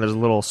 And there's a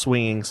little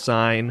swinging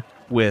sign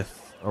with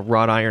a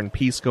wrought iron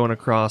piece going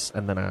across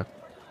and then a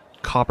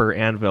copper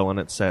anvil, and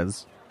it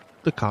says,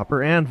 the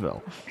Copper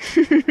Anvil.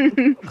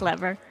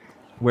 Clever.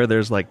 Where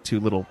there's like 2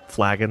 little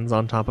flagons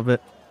on top of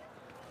it.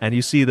 And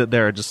you see that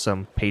there are just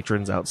some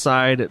patrons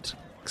outside at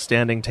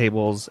standing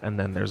tables, and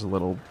then there's a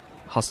little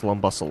hustle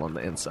and bustle on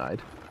the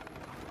inside.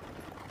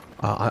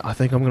 I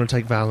think I'm going to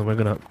take Val and we're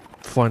going to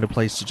find a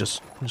place to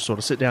just sort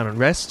of sit down and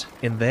rest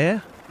in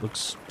there.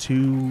 Looks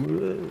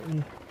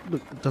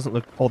doesn't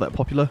look all that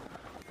popular.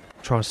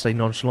 Try to stay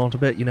nonchalant a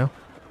bit,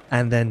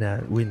 And then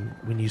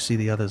when you see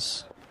the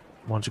others,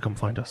 why don't you come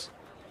find us?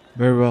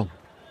 Very well.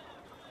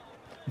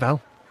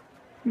 Val?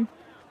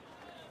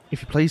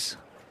 If you please,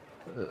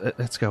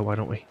 let's go, why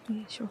don't we?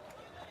 Yeah, sure.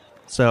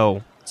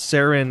 So,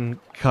 Saren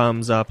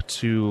comes up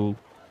to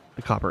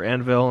the Copper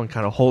Anvil and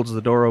kind of holds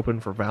the door open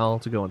for Val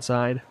to go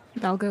inside.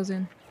 Val goes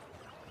in.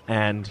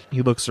 And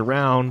he looks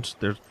around.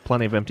 There's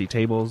plenty of empty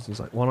tables. He's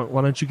like,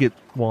 why don't you get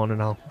one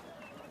and I'll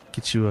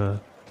get you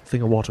a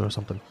thing of water or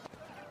something.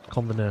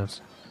 Calm the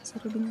nerves. So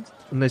it'll be nice.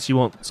 Unless you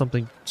want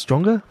something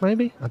stronger,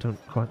 maybe? I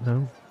don't quite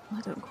know.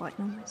 I don't quite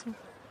know myself.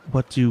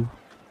 What do...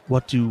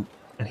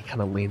 And he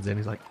kind of leans in.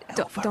 He's like,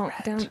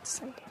 Don't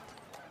say it.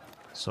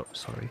 Sorry.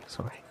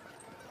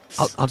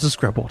 I'll just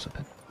grab water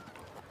then.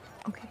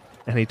 Okay.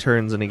 And he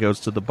turns and he goes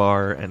to the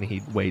bar and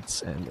he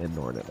waits an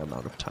inordinate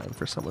amount of time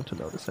for someone to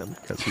notice him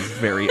because he's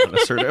very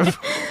unassertive.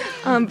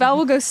 Val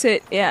will go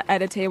sit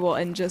at a table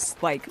and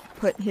just like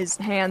put his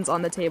hands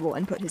on the table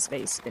and put his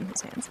face in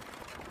his hands.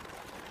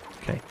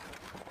 Okay.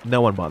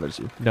 No one bothers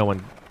you. No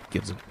one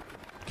gives a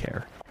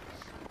care.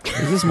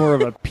 Is this more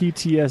of a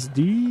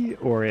PTSD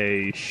or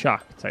a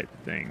shock type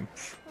thing?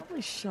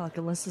 Probably shock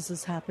unless this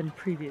has happened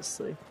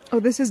previously. Oh,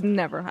 this has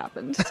never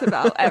happened to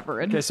Val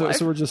ever in Okay, his so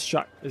life. we're just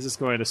shocked. Is this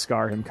going to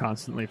scar him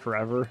constantly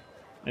forever?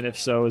 And if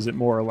so, is it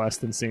more or less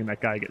than seeing that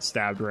guy get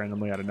stabbed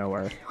randomly out of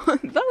nowhere?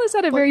 Val has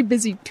had a very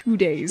busy 2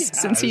 days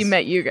since he has.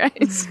 met you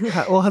guys.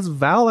 Well, has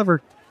Val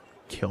ever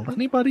killed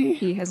anybody?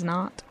 He has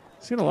not.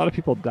 I've seen a lot of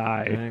people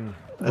die. Dang.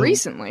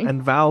 Recently.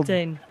 And Val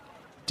Dane.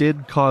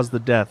 did cause the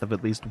death of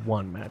at least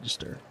one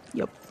Magister.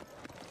 Yep.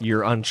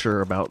 You're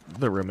unsure about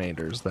the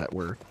remainders that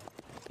were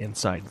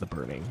inside the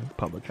burning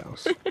public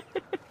house.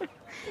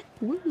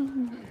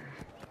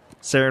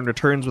 Saren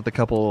returns with a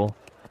couple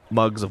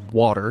mugs of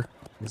water.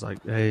 He's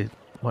like, hey,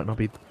 might not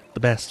be the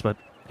best, but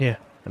yeah.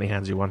 And he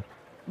hands you one.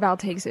 Val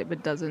takes it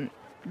but doesn't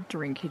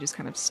drink. He just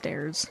kind of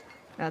stares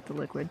at the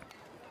liquid.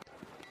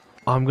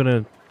 I'm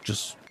gonna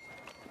just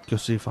go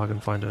see if I can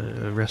find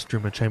a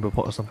restroom, a chamber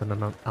pot or something,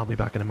 and I'll be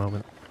back in a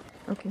moment.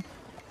 Okay.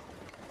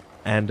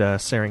 And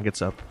Saren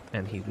gets up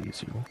and he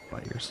leaves you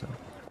by yourself.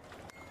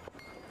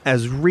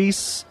 As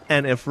Reese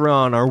and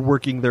Ifran are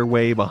working their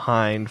way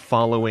behind,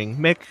 following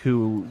Mick,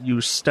 who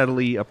you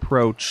steadily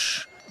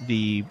approach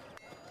the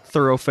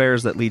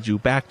thoroughfares that lead you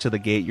back to the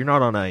gate. You're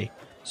not on a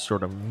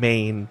sort of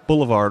main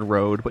boulevard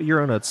road, but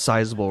you're on a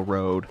sizable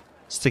road,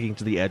 sticking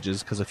to the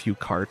edges because a few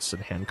carts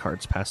and hand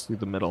carts pass through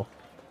the middle.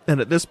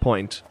 And at this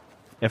point,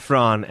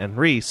 Ifran and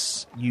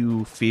Reese,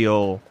 you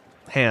feel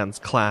hands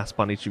clasp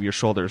on each of your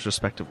shoulders,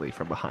 respectively,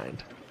 from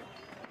behind.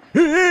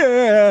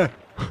 Yeah!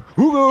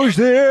 Who goes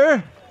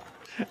there?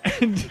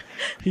 And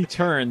he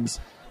turns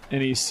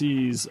and he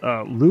sees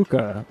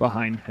Luca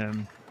behind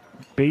him,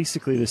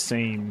 basically the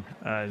same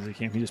as he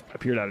came. He just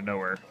appeared out of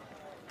nowhere,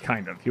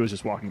 kind of. He was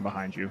just walking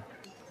behind you.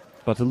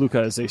 But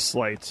Luca is a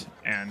slight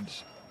and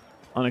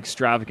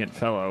unextravagant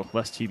fellow,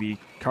 lest he be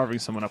carving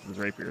someone up with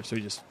his rapier. So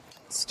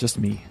it's just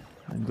me.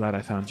 I'm glad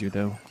I found you,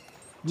 though.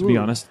 To be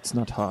Whoa. honest, it's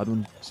not hard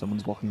when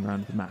someone's walking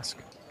around with a mask.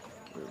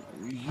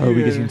 How are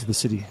we getting into the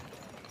city?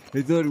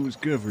 I thought it was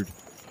covered.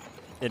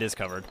 It is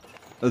covered.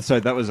 Oh,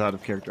 sorry, that was out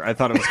of character. I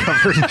thought it was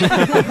covered.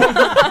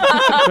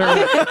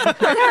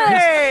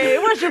 Hey,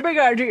 what's your big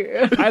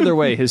idea? Either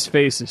way, his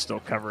face is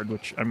still covered,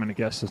 which I'm going to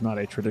guess is not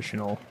a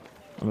traditional...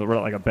 We're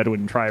not like a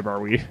Bedouin tribe, are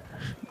we?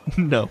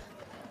 No.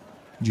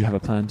 Do you have a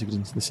plan to get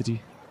into the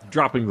city?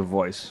 Dropping the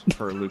voice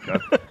for Luca.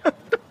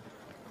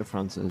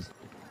 Ifran says,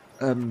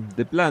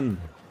 the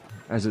plan,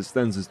 as it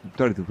stands, is to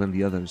try to find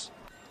the others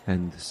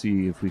and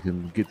see if we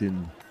can get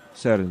in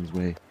Saren's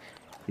way.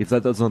 If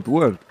that does not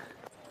work,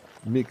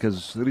 Mick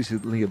has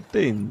recently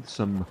obtained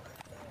some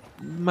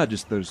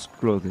Magister's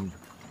clothing.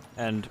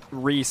 And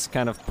Reese,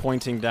 kind of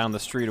pointing down the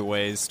street a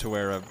ways to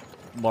where a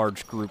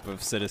large group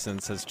of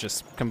citizens has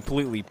just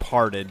completely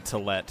parted to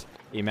let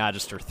a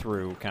Magister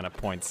through, kind of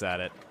points at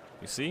it.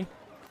 You see?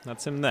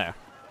 That's him there.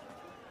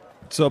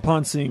 So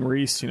upon seeing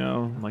Reese,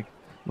 I'm like,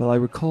 well, I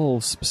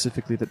recall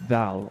specifically that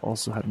Val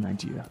also had an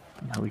idea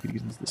on how we could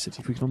get into the city.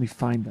 If we could only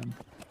find them,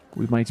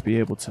 we might be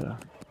able to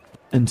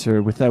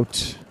enter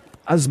without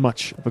as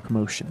much of a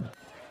commotion.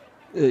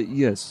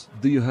 Yes.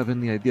 Do you have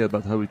any idea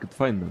about how we could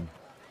find them?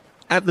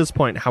 At this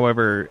point,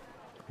 however,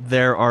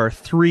 there are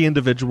 3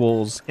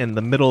 individuals in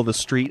the middle of the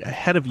street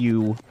ahead of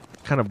you,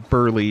 kind of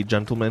burly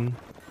gentlemen,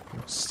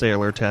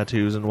 sailor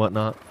tattoos and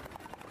whatnot,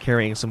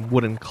 carrying some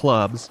wooden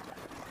clubs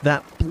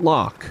that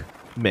block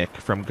Mick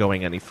from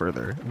going any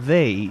further.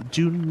 They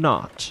do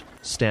not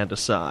stand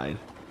aside.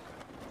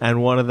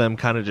 And one of them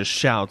kind of just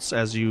shouts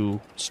as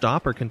you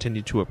stop or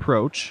continue to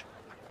approach.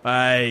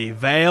 Hey,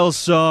 Vale,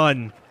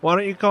 son, why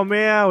don't you come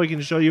here? We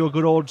can show you a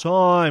good old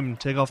time.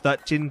 Take off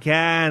that tin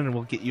can and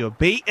we'll get you a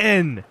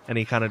beating. And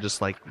he kind of just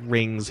like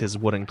rings his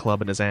wooden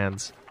club in his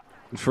hands.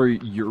 For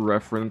your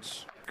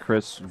reference,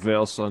 Chris,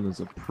 Valeson is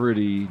a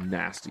pretty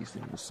nasty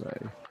thing to say.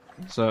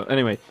 So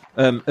anyway,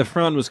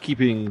 Ifran was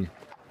keeping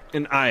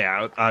an eye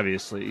out,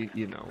 obviously,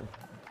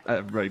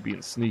 everybody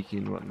being sneaky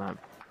and whatnot.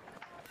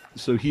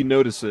 So he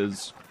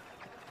notices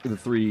the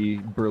 3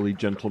 burly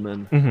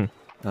gentlemen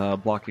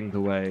blocking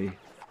the way,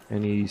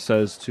 and he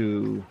says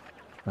to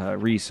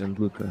Reese and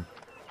Luca,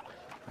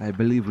 I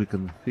believe we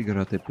can figure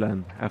out a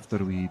plan after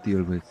we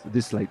deal with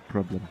this slight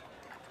problem,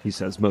 he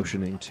says,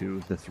 motioning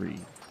to the 3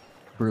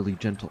 burly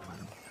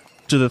gentlemen.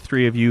 Do the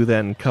 3 of you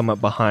then come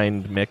up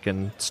behind Mick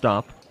and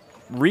stop?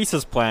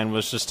 Reese's plan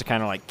was just to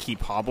kind of like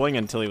keep hobbling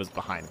until he was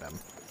behind them.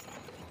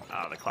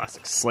 Ah, the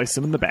classic. Slice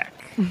him in the back.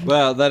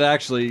 Well, that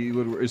actually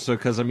would work, so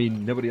because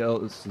nobody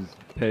else is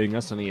paying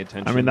us any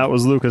attention. I mean, that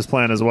was Luca's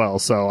plan as well,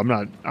 so I'm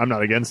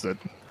not against it.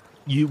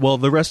 Well,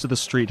 the rest of the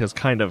street has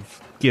kind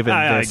of given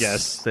I this,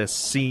 guess. this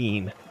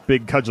scene.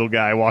 Big cudgel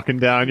guy walking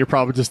down, you're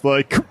probably just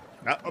like,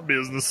 not my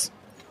business.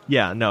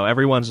 Yeah, no,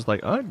 everyone's just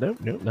like, oh, no,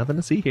 nothing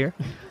to see here.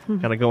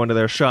 Kind of go into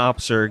their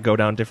shops or go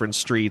down different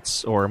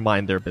streets or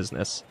mind their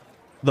business.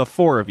 The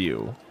four of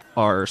you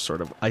are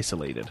sort of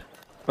isolated.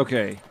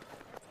 Okay.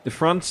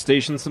 Ifran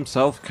stations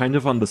himself kind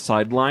of on the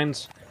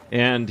sidelines,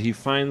 and he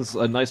finds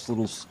a nice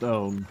little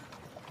stone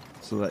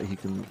so that he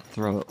can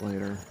throw it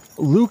later.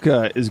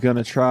 Luca is going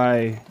to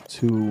try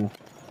to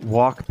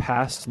walk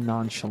past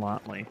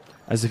nonchalantly,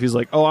 as if he's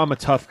like, oh, I'm a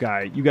tough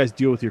guy. You guys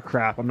deal with your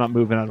crap. I'm not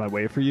moving out of my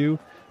way for you.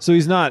 So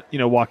he's not,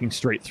 walking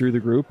straight through the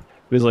group,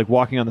 but he's like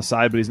walking on the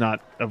side, but he's not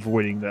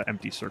avoiding the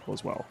empty circle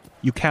as well.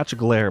 You catch a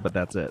glare, but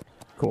that's it.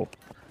 Cool.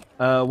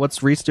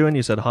 What's Reese doing?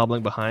 You said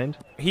hobbling behind?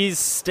 He's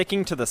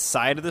sticking to the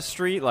side of the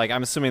street. Like,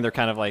 I'm assuming they're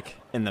kind of like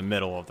in the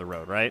middle of the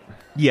road, right?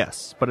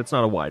 Yes, but it's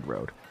not a wide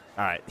road.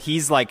 All right.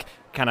 He's like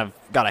kind of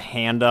got a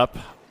hand up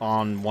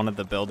on one of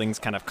the buildings,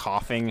 kind of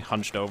coughing,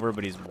 hunched over,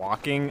 but he's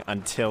walking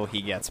until he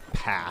gets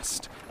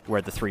past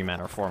where the three men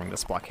are forming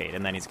this blockade,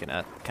 and then he's going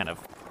to kind of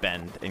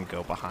bend and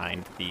go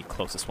behind the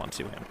closest one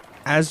to him.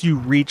 As you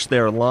reach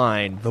their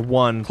line, the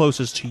one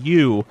closest to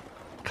you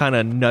kind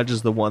of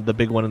nudges the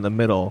big one in the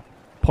middle,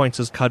 points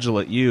his cudgel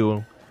at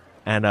you,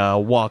 and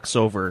walks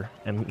over,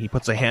 and he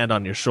puts a hand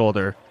on your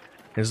shoulder.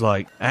 He's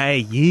like, hey,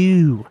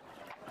 you!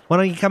 Why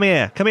don't you come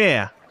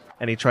here?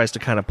 And he tries to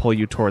kind of pull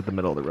you toward the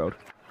middle of the road.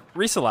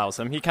 Reese allows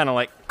him. He kind of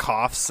like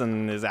coughs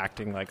and is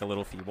acting like a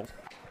little feeble.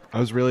 I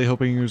was really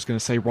hoping he was going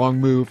to say wrong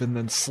move and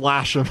then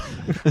slash him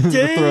in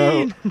the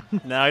throat.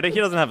 No, he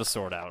doesn't have a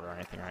sword out or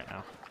anything right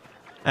now.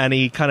 And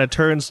he kind of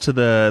turns to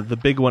the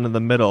big one in the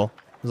middle.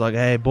 He's like,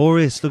 hey,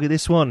 Boris, look at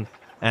this one.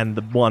 And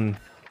the one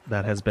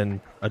that has been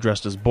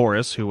addressed as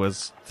Boris, who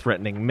was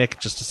threatening Mick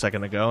just a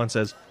second ago, and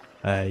says,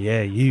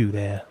 yeah, you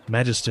there,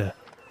 Magister.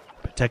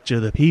 Protector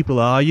of the people,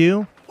 are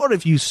you? What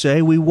if you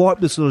say we wipe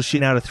this little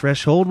shit out of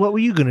Threshold? What were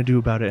you going to do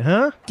about it,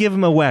 huh? Give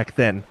him a whack,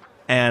 then.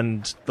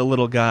 And the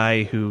little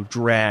guy who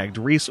dragged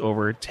Reese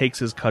over takes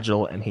his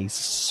cudgel and he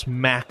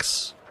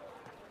smacks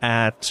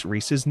at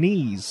Reese's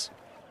knees.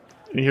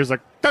 And he hears like,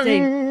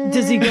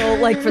 Does he go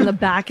like from the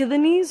back of the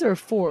knees or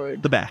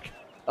forward? The back.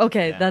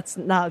 Okay, Yeah. that's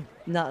not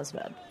as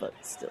bad, but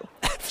still.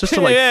 Just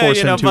to force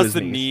him to bust his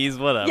the knees.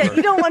 whatever. Yeah,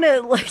 you don't want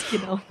to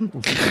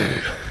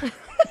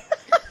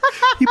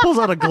He pulls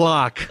out a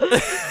Glock.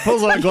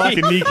 pulls out a Glock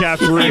and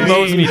kneecaps Reese. He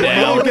mows me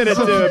down. Look at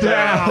it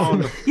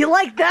down. You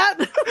like that?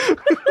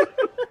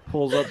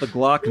 Pulls out the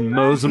Glock and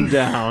mows him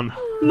down.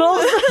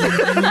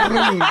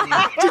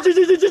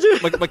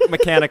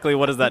 Mechanically,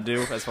 what does that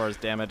do as far as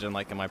damage and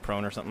like, am I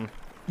prone or something?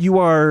 You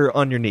are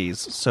on your knees,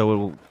 so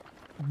it'll...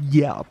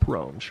 Yeah,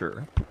 prone,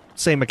 sure.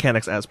 Same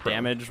mechanics as prone.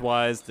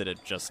 Damage-wise, did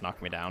it just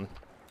knock me down?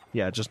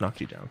 Yeah, it just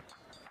knocked you down.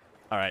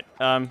 All right.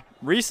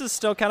 Reese is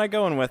still kind of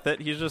going with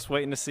it. He's just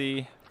waiting to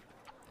see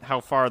how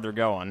far they're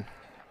going.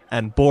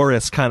 And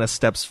Boris kind of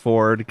steps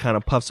forward, kind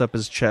of puffs up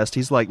his chest.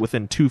 He's like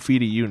within 2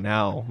 feet of you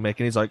now, Mick, and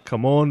he's like,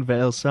 come on,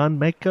 Vale, son,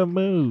 make a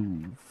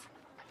move.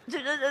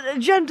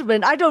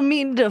 Gentlemen, I don't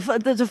mean to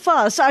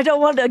fuss. I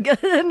don't want to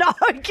get an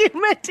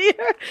argument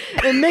here.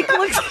 And Mick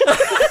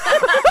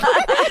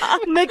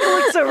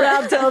looks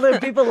around to other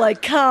people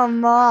like,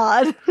 come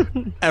on.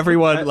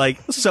 Everyone, like,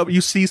 so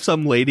you see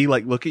some lady,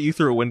 like, look at you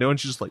through a window, and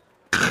she just, like,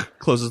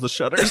 closes the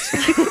shutters.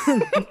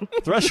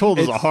 Threshold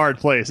is a hard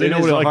place. They It know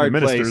is what a like hard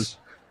ministers. place.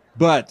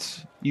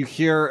 But you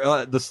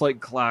hear the slight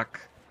clack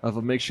of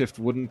a makeshift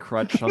wooden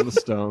crutch on the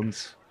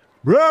stones.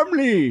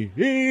 Bromley!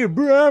 Hey,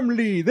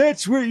 Bromley!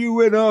 That's where you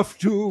went off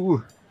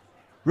to!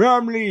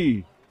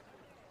 Bromley!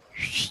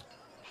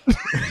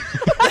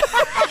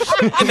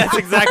 And that's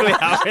exactly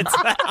how it's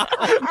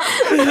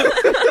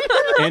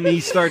And he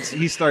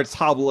starts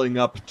hobbling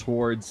up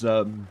towards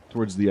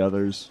the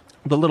others.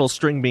 The little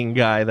string bean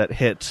guy that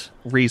hit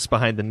Reese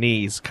behind the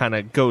knees kind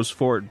of goes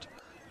forward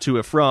to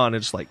Ifran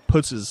and just, like,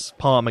 puts his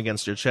palm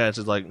against your chest.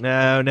 It's like,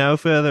 no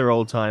further,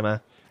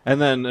 old-timer.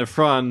 And then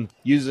Ifran,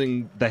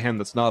 using the hand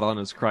that's not on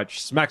his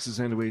crutch, smacks his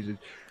hand away and says,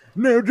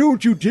 Now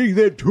don't you take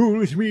that tone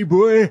with me,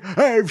 boy.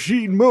 I've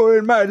seen more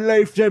in my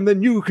lifetime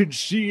than you could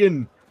see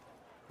in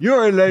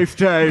your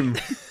lifetime.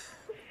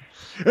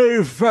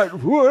 I've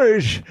fought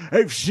wars.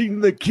 I've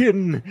seen the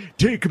kin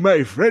take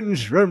my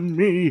friends from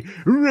me,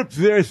 rip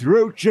their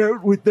throats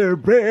out with their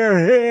bare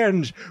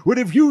hands. What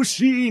have you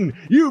seen?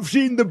 You've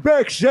seen the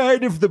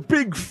backside of the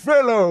big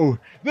fellow.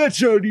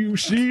 That's all you've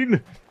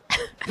seen.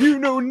 You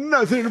know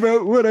nothing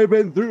about what I've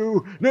been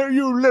through. Now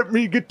you let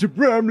me get to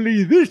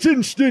Bromley this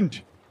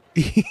instant.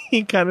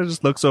 He kind of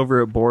just looks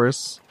over at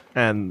Boris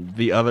and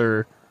the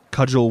other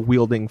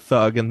cudgel-wielding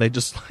thug, and they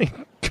just, like,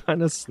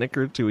 kind of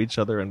snicker to each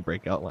other and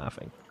break out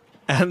laughing.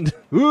 And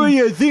Oh,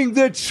 you think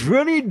that's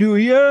funny, do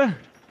ya?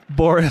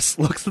 Boris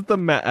looks at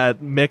at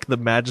Mick the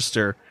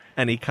Magister,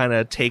 and he kind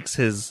of takes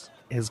his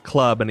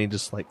club and he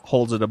just, like,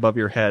 holds it above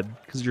your head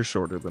because you're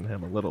shorter than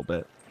him a little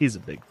bit. He's a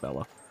big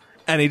fella.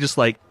 And he just,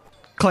 like,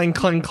 clang,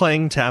 clang,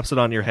 clang, taps it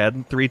on your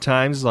head 3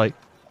 times, like,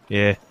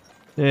 yeah,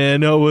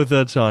 not with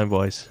that time,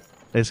 boys.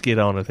 Let's get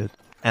on with it.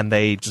 And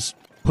they just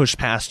push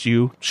past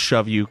you,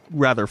 shove you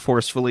rather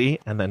forcefully,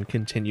 and then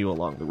continue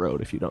along the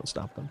road if you don't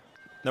stop them.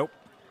 Nope.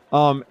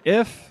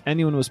 If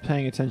anyone was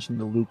paying attention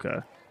to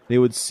Luca, they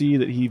would see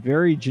that he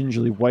very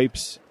gingerly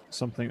wipes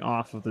something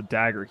off of the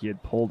dagger he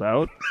had pulled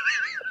out,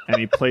 and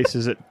he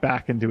places it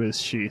back into his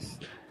sheath.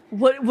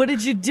 What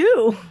did you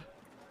do?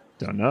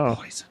 Don't know.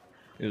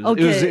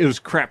 Okay. It was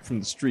crap from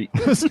the street.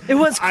 It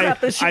was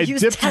crap. I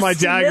dipped my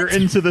dagger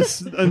into this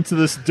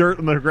dirt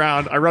on the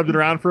ground. I rubbed it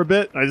around for a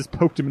bit. And I just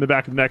poked him in the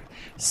back of the neck.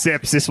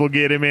 Sepsis will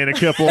get him in a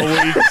couple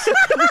of weeks.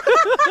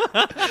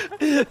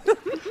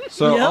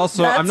 So Yep,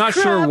 also, I'm not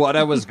that's sure crap. what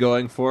I was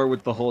going for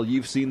with the whole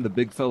 "you've seen the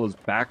big fella's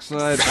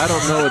backside." I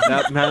don't know what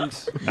that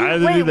meant. Neither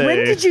do Wait, they. when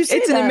did you say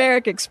It's that? an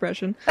American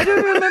expression. I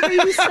don't remember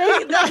you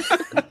saying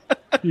that.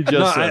 You just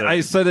No, said it. I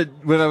said it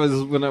when I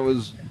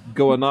was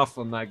going off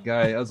on that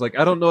guy. I was like,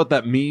 I don't know what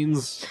that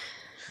means.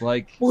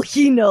 Like, Well,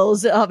 he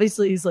knows.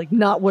 Obviously, he's like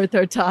not worth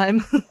our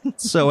time.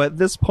 So at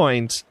this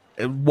point,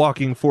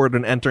 walking forward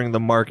and entering the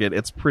market,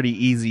 it's pretty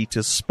easy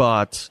to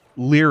spot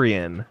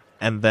Lyrian.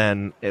 And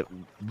then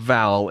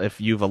Val,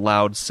 if you've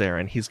allowed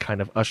Saren, he's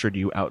kind of ushered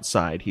you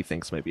outside. He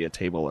thinks maybe a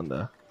table in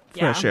the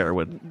fresh air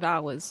would.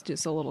 Val was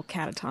just a little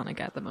catatonic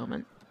at the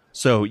moment.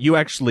 So you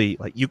actually,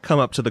 you come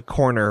up to the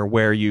corner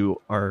where you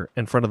are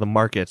in front of the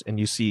market, and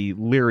you see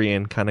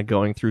Lyrian kind of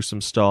going through some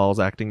stalls,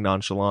 acting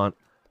nonchalant.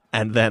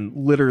 And then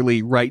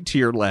literally right to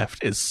your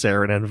left is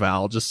Saren and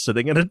Val just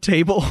sitting at a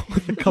table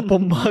with a couple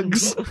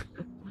mugs.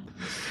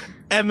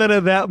 And then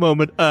at that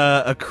moment,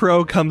 a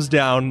crow comes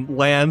down,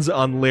 lands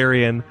on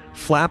Lyrian,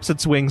 flaps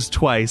its wings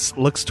twice,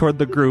 looks toward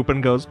the group,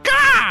 and goes, "Gah!"